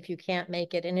replay if you can't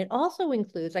make it. And it also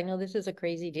includes, I know this is a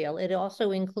crazy deal, it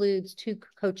also includes 2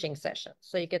 coaching sessions.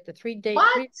 So you get the 3-day,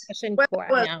 What? 3 session Well,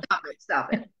 course well, now. stop it,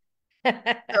 stop it.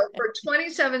 So for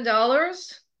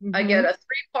 $27, I get Mhm. a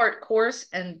 3-part course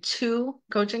and 2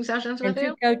 coaching sessions And with 2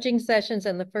 you. coaching sessions,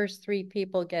 and the first 3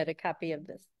 people get a copy of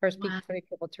this. First Wow. 3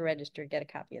 people to register get a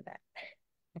copy of that.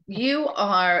 You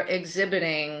are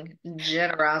exhibiting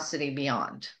generosity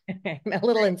beyond. A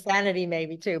little insanity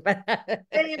maybe too, but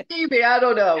Maybe, I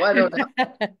don't know. I don't know.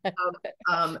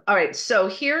 All right, so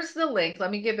here's the link.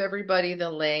 Let me give everybody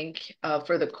the link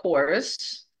for the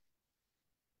course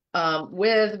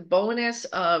with bonus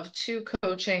of 2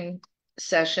 coaching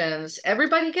sessions.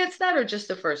 Everybody gets that or just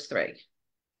the first 3?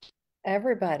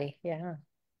 everybody, yeah,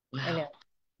 I know. Wow.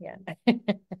 Yeah.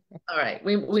 All right,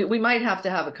 we might have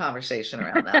to have a conversation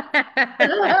around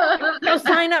that. Go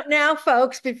sign up now,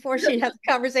 folks, before she has a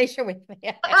conversation with me.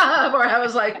 Or I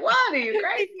was like, what are you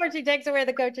crazy? Before she takes away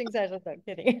the coaching sessions. I'm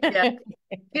kidding. Yeah.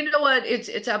 You know what?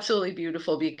 It's absolutely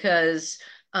beautiful because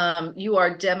you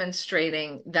are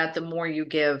demonstrating that the more you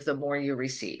give, the more you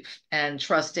receive, and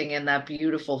trusting in that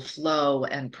beautiful flow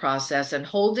and process, and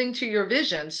holding to your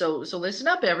vision. So listen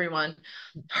up, everyone.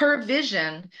 Her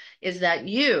vision is that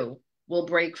you will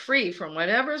break free from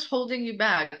whatever's holding you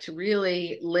back to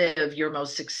really live your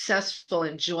most successful,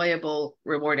 enjoyable,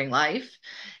 rewarding life.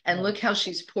 And Right. look how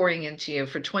she's pouring into you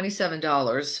for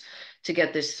 $27 to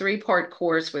get this 3-part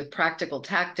course with practical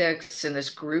tactics in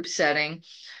this group setting,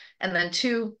 and then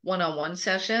 2 one-on-one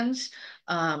sessions.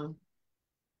 Um,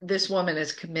 this woman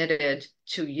is committed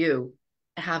to you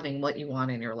having what you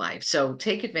want in your life. So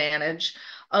take advantage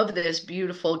of this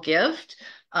beautiful gift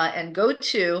and go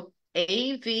to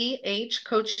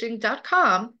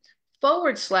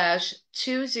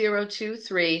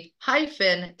avhcoaching.com/2023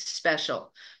 hyphen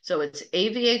special. So it's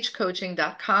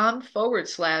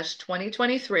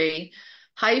avhcoaching.com/2023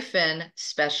 hyphen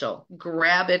special.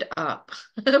 Grab it up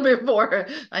before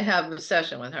I have a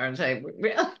session with her and say,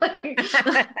 really?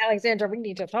 Alexandra, we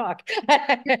need to talk.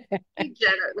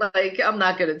 Like I'm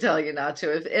not going to tell you not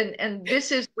to. And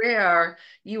this is where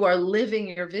you are living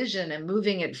your vision and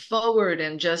moving it forward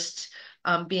and just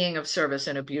being of service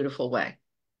in a beautiful way.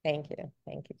 Thank you.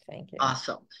 Thank you. Thank you.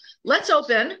 Awesome. Let's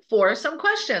open for some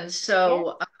questions. Yeah.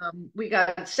 So we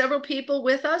got several people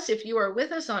with us. If you are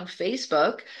with us on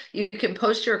Facebook, you can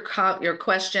post your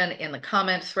question in the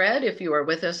comment thread. If you are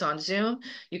with us on Zoom,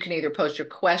 you can either post your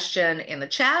question in the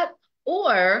chat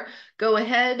or go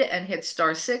ahead and hit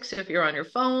 *6 if you're on your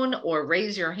phone, or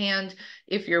raise your hand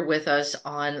if you're with us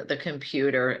on the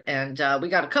computer. And we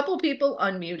got a couple people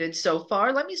unmuted so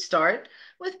far. Let me start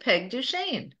with Peg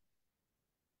Duchesne.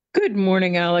 Good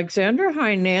morning, Alexandra.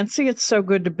 Hi, Nancy. It's so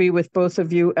good to be with both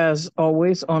of you as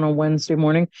always on a Wednesday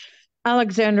morning.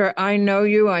 Alexandra, I know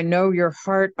you. I know your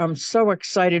heart. I'm so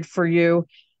excited for you.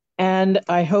 And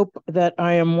I hope that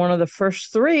I am one of the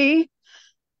first 3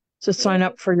 to sign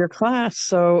up for your class.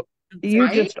 So you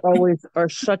Right? just always are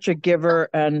such a giver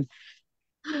and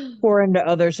pour into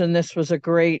others. And this was a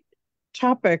great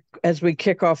topic as we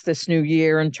kick off this new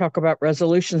year and talk about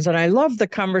resolutions. And I love the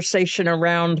conversation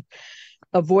around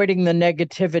avoiding the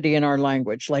negativity in our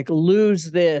language, like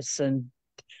lose this and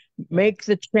make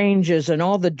the changes and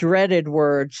all the dreaded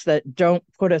words that don't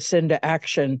put us into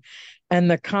action. And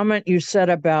the comment you said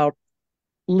about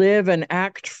live and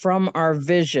act from our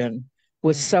vision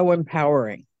was so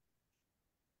empowering.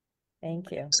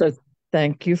 Thank you. So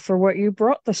thank you for what you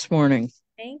brought this morning.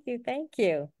 Thank you. Thank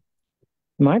you.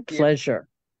 My pleasure.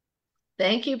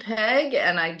 Thank you, Peg.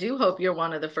 And I do hope you're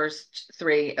one of the first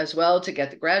 3 as well to get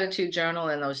the gratitude journal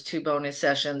and those 2 bonus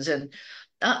sessions. And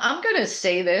I'm going to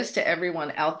say this to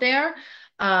everyone out there.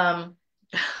 Um,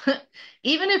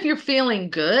 even if you're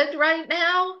feeling good right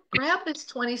now, grab this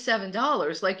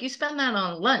 $27. Like you spend that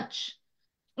on lunch.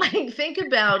 Like think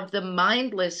about the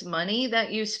mindless money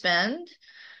that you spend.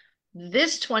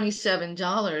 This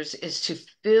 $27 is to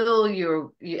fill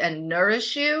your and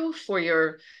nourish you for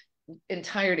your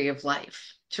entirety of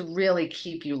life to really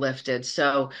keep you lifted.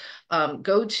 So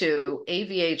go to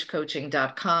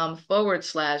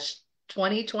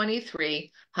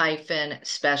avhcoaching.com/2023 hyphen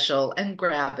special and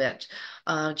grab it.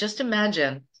 Just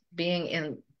imagine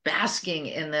being basking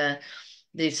in the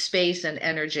space and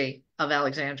energy of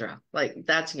Alexandra. Like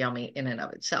that's yummy in and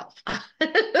of itself.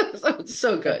 So it's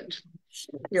so good.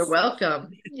 You're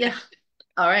welcome. Yeah.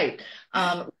 All right.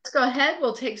 Let's go ahead.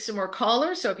 We'll take some more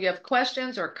callers. So if you have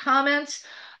questions or comments,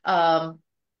 um,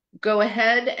 go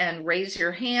ahead and raise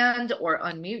your hand or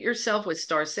unmute yourself with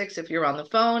 *6 if you're on the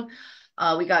phone.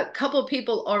 We got a couple of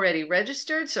people already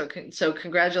registered, so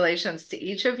congratulations to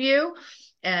each of you.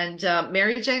 And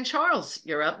Mary Jane Charles,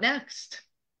 you're up next.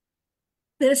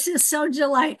 This is so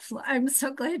delightful. I'm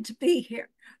so glad to be here.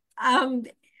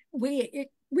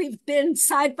 We've been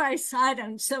side by side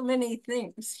on so many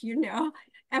things,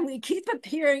 and we keep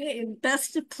appearing in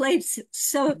best of places.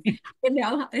 So,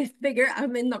 I figure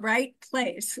I'm in the right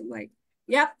place. I'm like,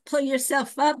 yep, pull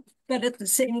yourself up, but at the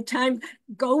same time,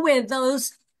 go with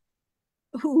those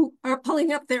who are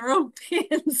pulling up their own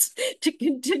pants to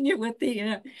continue with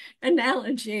the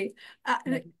analogy.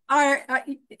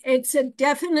 It's a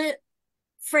definite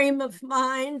frame of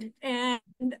mind and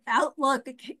outlook,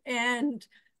 and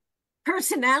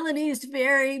personalities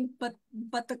vary, but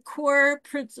the core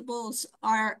principles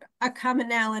are a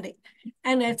commonality,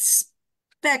 and it's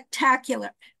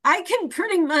spectacular. I can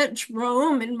pretty much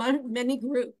roam in many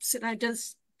groups, and I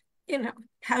just,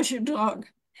 how's your dog?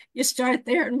 You start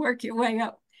there and work your way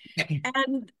up.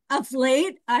 And of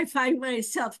late, I find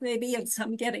myself, maybe as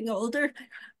I'm getting older,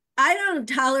 I don't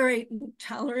tolerate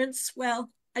intolerance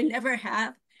well. I never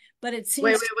have, but it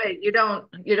seems. Wait. You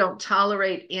don't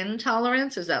tolerate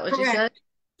intolerance? Is that what you said?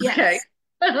 Yes.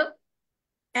 Okay.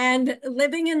 And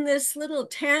living in this little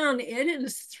town, it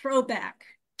is throwback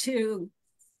to,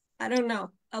 I don't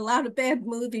know, a lot of bad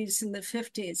movies in the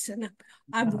 50s. And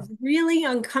I'm really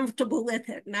uncomfortable with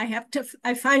it. And I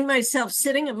find myself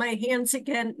sitting on my hands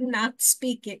again, not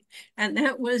speaking. And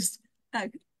that was a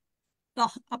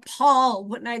pall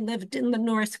when I lived in the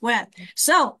Northwest.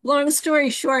 So long story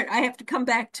short, I have to come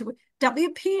back to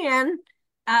WPN,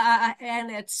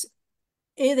 and it's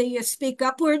either you speak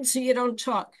upwards or you don't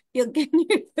talk. You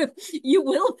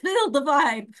will feel the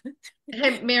vibe.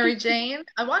 Hey, Mary Jane,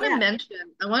 I want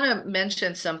to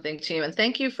mention something to you, and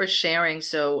thank you for sharing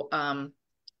so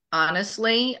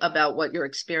honestly about what you're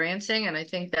experiencing. And I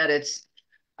think that it's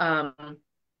um,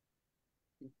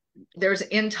 there's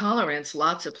intolerance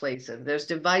lots of places. There's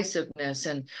divisiveness,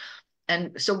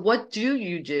 and so what do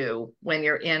you do when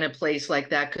you're in a place like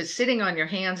that? Because sitting on your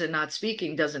hands and not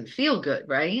speaking doesn't feel good,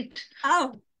 right?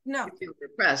 Oh, no. You feel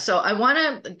depressed. So I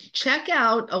want to check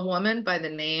out a woman by the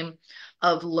name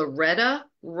of Loretta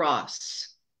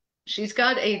Ross. She's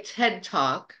got a TED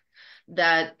Talk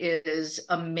that is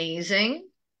amazing.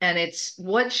 And it's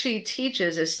what she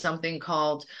teaches is something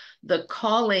called the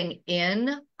calling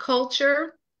in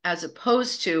culture as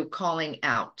opposed to calling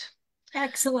out.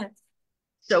 Excellent.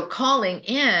 So calling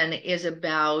in is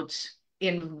about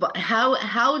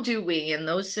how do we in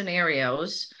those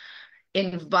scenarios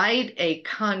invite a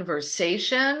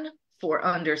conversation for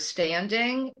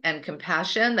understanding and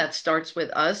compassion that starts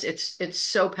with us. It's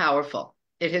so powerful.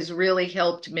 It has really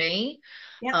helped me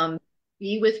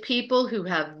be with people who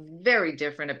have very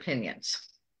different opinions.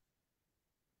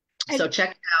 So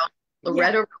check it out,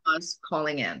 Loretta Ross,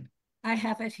 calling in. I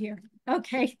have it here.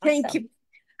 Okay, thank you.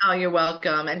 Oh, you're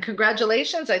welcome. And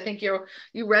congratulations. I think you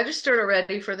registered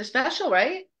already for the special,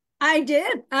 right? I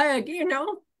did.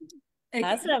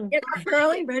 Awesome. Get up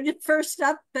early, ready first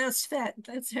up, best fit.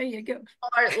 That's how you go.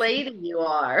 Smart lady you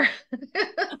are.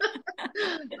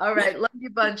 All right. Love you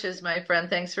bunches, my friend.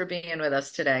 Thanks for being with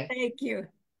us today. Thank you.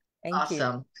 Thank you.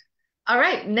 Awesome. All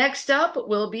right. Next up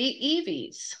will be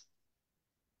Evie's.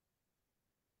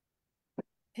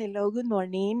 Hello, good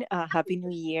morning. Happy New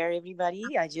Year, everybody.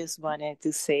 I just wanted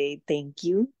to say thank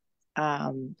you.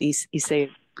 It's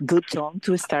a good tone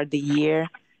to start the year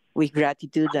with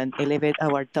gratitude and elevate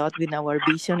our thought with our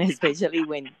vision, especially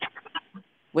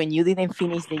when you didn't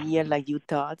finish the year like you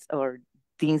thought or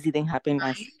things didn't happen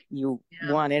as you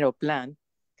Yeah. wanted or planned.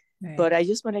 Right. But I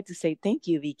just wanted to say thank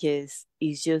you because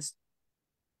it's just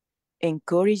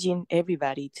encouraging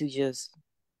everybody to just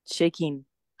checking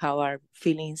how our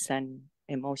feelings and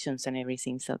emotions and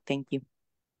everything. So thank you.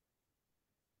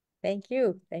 Thank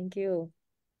you. Thank you.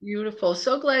 Beautiful.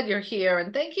 So glad you're here.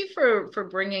 And thank you for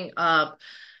bringing up,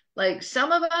 like,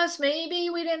 some of us, maybe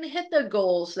we didn't hit the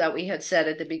goals that we had set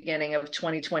at the beginning of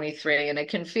 2023. And it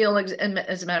can feel, and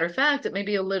as a matter of fact, it may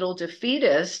be a little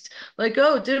defeatist, like,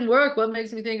 oh, it didn't work. What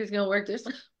makes me think it's going to work this,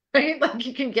 right? Like,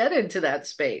 you can get into that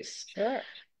space. Sure. Right.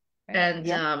 And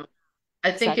Yeah,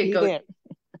 I think it exactly goes,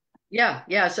 there.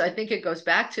 yeah. So I think it goes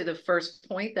back to the first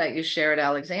point that you shared,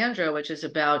 Alexandra, which is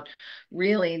about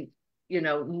really,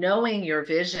 knowing your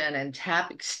vision and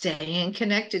staying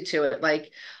connected to it. Like,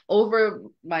 over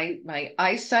my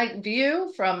eyesight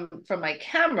view from my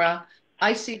camera,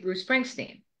 I see Bruce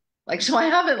Springsteen. Like, so I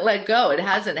haven't let go. It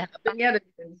hasn't happened yet. It's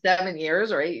been 7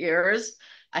 years or 8 years.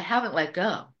 I haven't let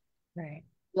go. Right.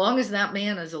 As long as that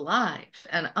man is alive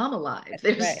and I'm alive,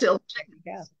 there's Right. still There you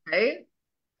go. chance, right?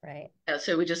 Right. Yeah,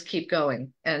 so we just keep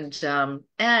going and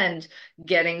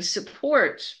getting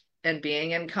support and being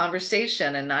in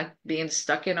conversation and not being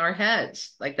stuck in our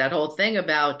heads. Like that whole thing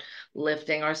about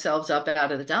lifting ourselves up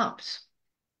out of the dumps.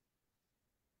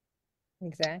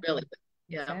 Exactly. Really.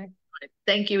 Yeah. Exactly.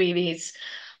 Thank you, Evie's.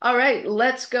 All right,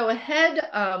 let's go ahead.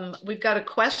 We've got a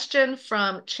question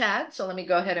from chat, so let me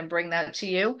go ahead and bring that to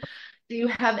you. Do you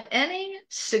have any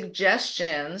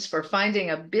suggestions for finding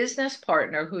a business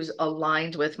partner who's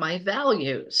aligned with my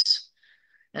values?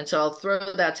 And so I'll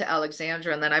throw that to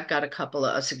Alexandra, and then I've got a couple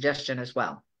of a suggestion as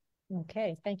well.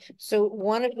 Okay, thanks. So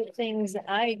one of the things that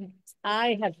I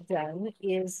have done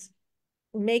is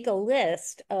make a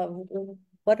list of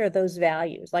what are those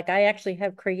values. Like I actually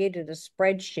have created a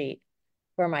spreadsheet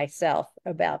for myself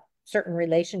about certain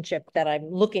relationship that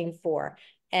I'm looking for,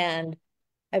 and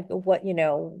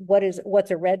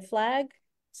what's a red flag,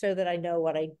 so that I know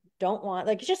what I don't want.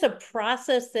 Like it's just a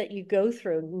process that you go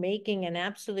through, making an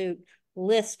absolute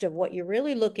list of what you're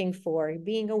really looking for,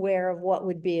 being aware of what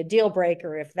would be a deal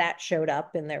breaker if that showed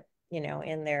up in their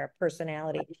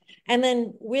personality. And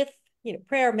then with,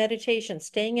 prayer, meditation,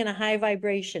 staying in a high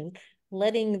vibration,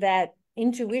 letting that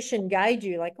intuition guide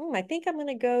you, like, oh, I think I'm going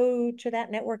to go to that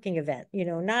networking event,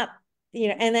 not,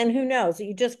 and then who knows,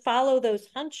 you just follow those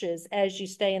hunches as you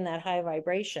stay in that high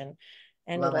vibration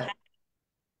and Love it'll it. happen.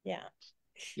 Yeah.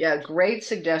 Yeah, great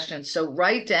suggestion. So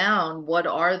write down what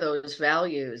are those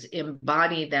values,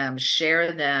 embody them,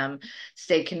 share them,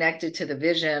 stay connected to the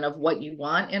vision of what you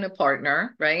want in a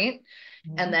partner, right?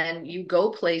 And then you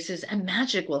go places and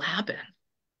magic will happen.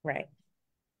 Right.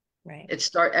 Right.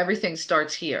 Everything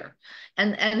starts here.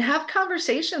 And have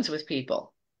conversations with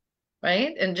people,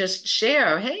 right? And just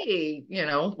share, hey,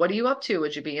 what are you up to?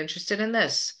 Would you be interested in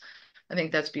this? I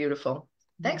think that's beautiful.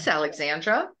 Thanks,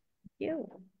 Alexandra. Thank you.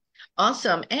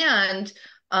 Awesome. And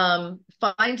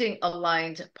finding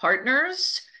aligned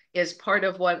partners is part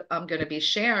of what I'm going to be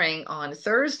sharing on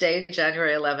Thursday,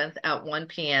 January 11th at 1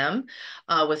 p.m.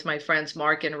 With my friends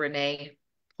Mark and Renee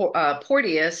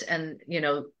Porteous. And,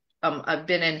 I've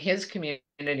been in his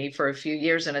community for a few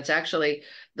years, and it's actually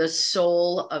the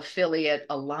Soul Affiliate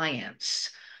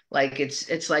Alliance. Like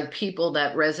it's like people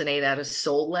that resonate at a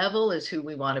soul level is who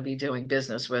we want to be doing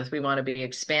business with. We want to be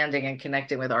expanding and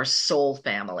connecting with our soul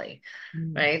family,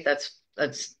 right? That's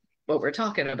what we're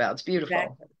talking about. It's beautiful.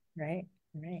 Exactly. Right.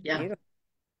 Right. Yeah. Beautiful.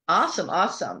 Awesome.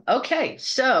 Awesome. Okay.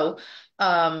 So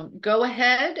go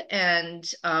ahead and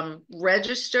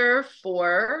register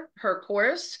for her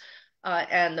course.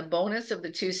 And the bonus of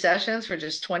the 2 sessions for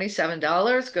just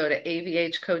 $27, go to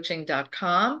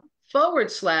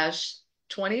avhcoaching.com/2023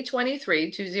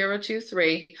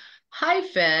 2023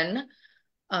 hyphen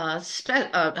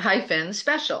hyphen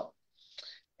special.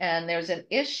 And there's an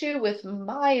issue with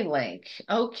my link.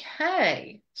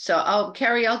 Okay. So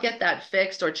Carrie, I'll get that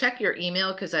fixed, or check your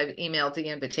email because I've emailed the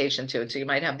invitation to it. So you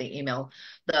might have the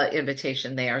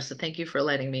invitation there. So thank you for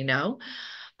letting me know.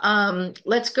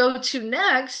 Let's go to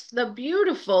next, the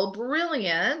beautiful,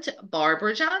 brilliant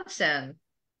Barbara Johnson.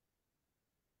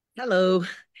 Hello. Hey,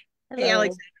 Hello.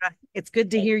 Alexandra. It's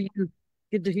good to Hey. hear you.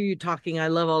 Good to hear you talking. I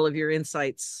love all of your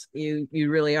insights. You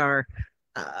really are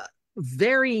uh,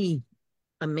 very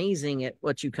amazing at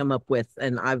what you come up with,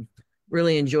 and I've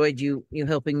really enjoyed you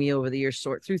helping me over the years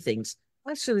sort through things.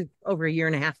 Actually, over a year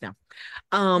and a half now.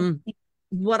 Um,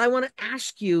 what I want to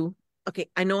ask you. Okay,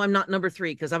 I know I'm not number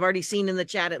three because I've already seen in the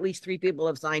chat at least three people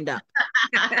have signed up.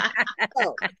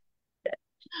 So,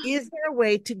 is there a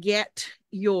way to get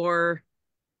your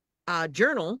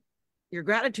journal, your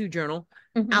gratitude journal,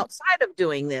 Mhm. outside of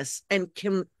doing this? And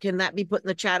can that be put in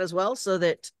the chat as well so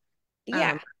that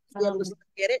Yeah. be able to Um,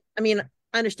 get it? I mean,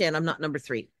 I understand I'm not number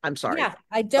three. I'm sorry. yeah,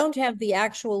 I But don't have the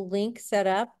actual link set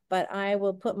up, but I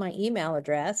will put my email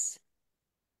address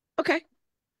okay, and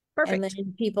perfect.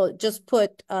 then people just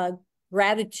put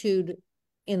gratitude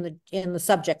in the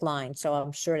subject line, so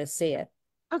I'm sure to see it.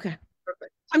 Okay.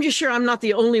 Perfect. I'm just sure I'm not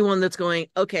the only one that's going,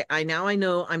 okay, I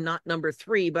know I'm not number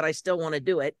three, but I still want to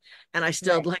do it. And I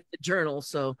still Right. like the journal.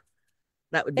 So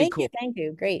that would be cool. Thank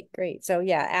you. Great, great. So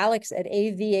yeah, Alex at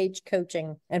AVH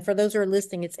Coaching. And for those who are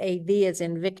listening, it's AV as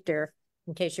in Victor,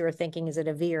 in case you were thinking, is it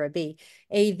a V or a B?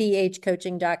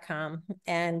 avhcoaching.com.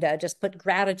 And just put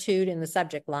gratitude in the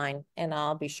subject line, and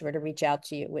I'll be sure to reach out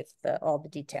to you with all the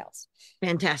details.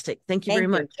 Fantastic. Thank you very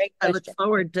Thank you. much. Great I look question.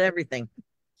 forward to everything.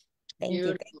 Thank you.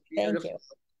 Beautiful, Thank beautiful. you.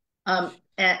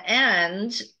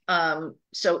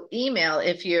 So email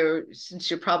if since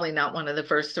you're probably not one of the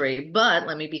first three, but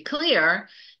let me be clear,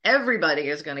 everybody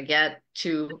is going to get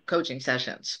 2 coaching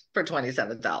sessions for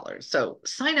 $27. So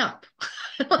sign up.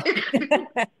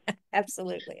 Absolutely.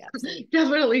 Absolutely.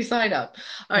 Definitely sign up.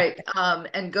 All right.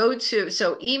 And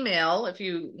so email, if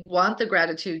you want the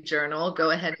gratitude journal,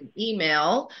 go ahead and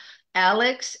email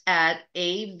Alex at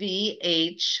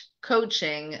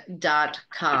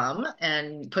avhcoaching.com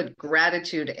and put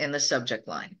gratitude in the subject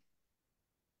line.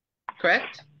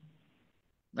 Correct?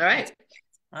 All right.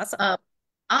 Awesome. Um,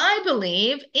 I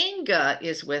believe Inga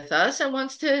is with us and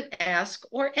wants to ask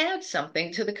or add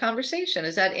something to the conversation.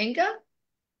 Is that Inga?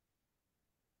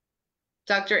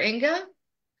 Dr. Inga?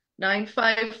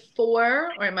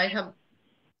 954, or I might have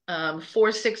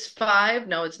 465.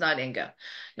 No, it's not Inga.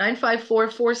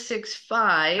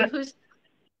 954-465. Who's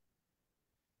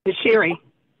It's Sherry.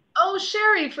 Oh,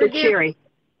 Sherry, It's forgive. Sherry.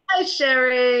 Hi,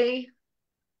 Sherry.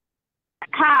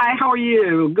 Hi, how are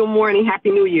you? Good morning.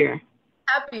 Happy New Year.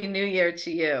 Happy New Year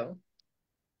to you.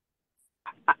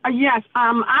 Yes, I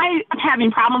am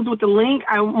having problems with the link.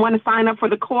 I want to sign up for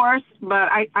the course, but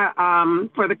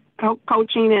for the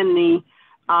coaching and the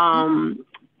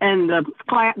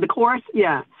class, the course,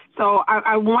 yeah. So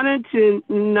I wanted to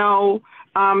know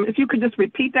if you could just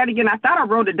repeat that again. I thought I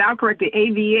wrote it down correctly.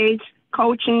 AVH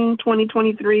Coaching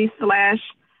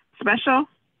 2023/special.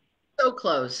 So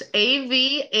close.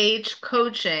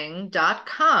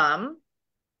 avhcoaching.com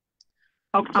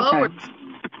Okay.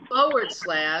 forward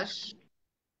slash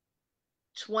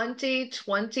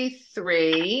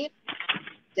 2023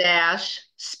 dash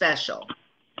special.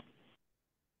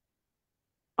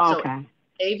 So Okay.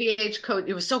 AVH coach,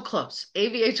 it was so close.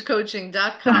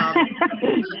 avhcoaching.com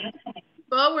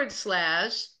forward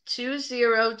slash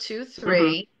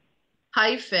 2023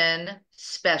 hyphen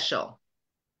special.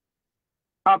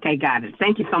 Okay, got it.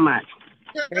 Thank you so much.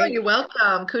 No, Great. you're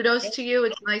welcome. Kudos to you.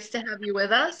 It's nice to have you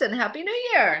with us and Happy New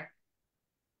Year.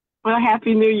 Well,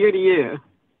 Happy New Year to you.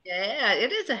 Yeah,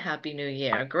 it is a Happy New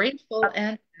Year. Grateful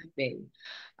and happy.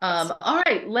 All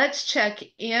right, let's check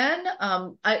in.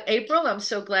 April, I'm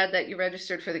so glad that you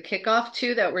registered for the kickoff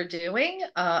too that we're doing.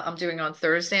 I'm doing on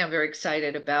Thursday. I'm very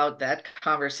excited about that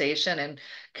conversation and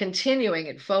continuing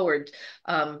it forward.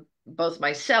 Both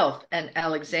myself and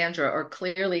Alexandra are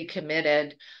clearly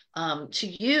committed to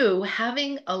you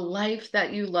having a life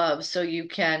that you love so you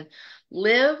can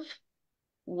live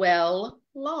well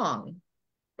long,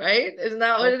 right? Isn't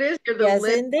that what it is? You're the Yes,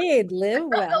 live. indeed. Live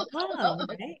well.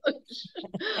 Right.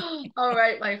 All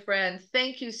right, my friend.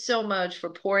 Thank you so much for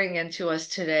pouring into us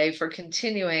today, for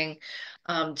continuing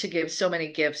to give so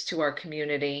many gifts to our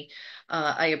community.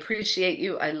 I appreciate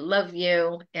you. I love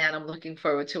you. And I'm looking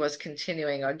forward to us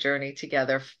continuing our journey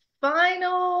together.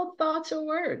 Final thoughts or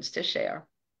words to share?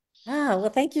 Well,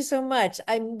 thank you so much.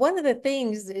 One of the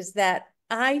things is that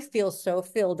I feel so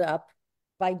filled up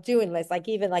by doing this. Like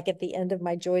even like at the end of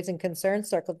my joys and concerns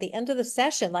circle, at the end of the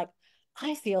session, like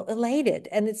I feel elated.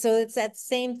 And it's that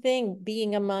same thing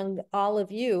being among all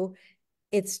of you.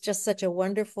 It's just such a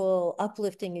wonderful,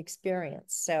 uplifting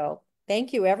experience. So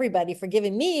Thank you, everybody, for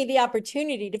giving me the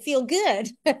opportunity to feel good.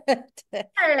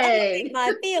 Hey,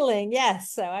 My feeling,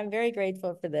 yes. So I'm very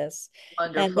grateful for this.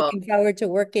 And wonderful. looking forward to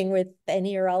working with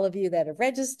any or all of you that have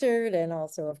registered, and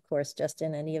also, of course, just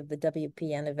in any of the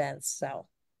WPN events. So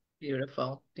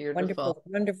Beautiful, beautiful. wonderful,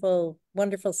 wonderful,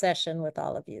 wonderful session with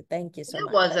all of you. Thank you so It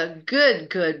much. was a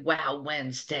good Wow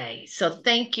Wednesday. So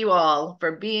thank you all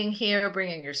for being here,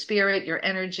 bringing your spirit, your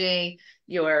energy,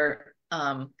 your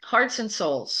hearts and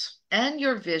souls, and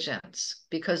your visions,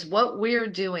 because what we're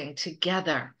doing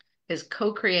together is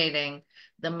co-creating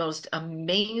the most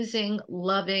amazing,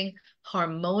 loving,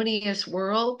 harmonious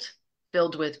world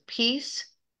filled with peace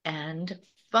and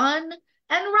fun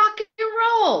and rock and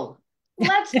roll.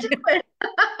 Let's do it.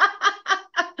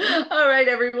 All right,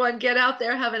 everyone, get out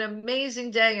there, have an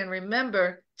amazing day, and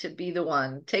remember to be the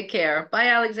one. Take care. Bye,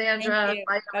 Thank Alexandra. you.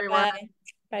 Bye, everyone. Bye-bye.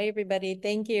 Bye, everybody.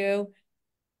 Thank you.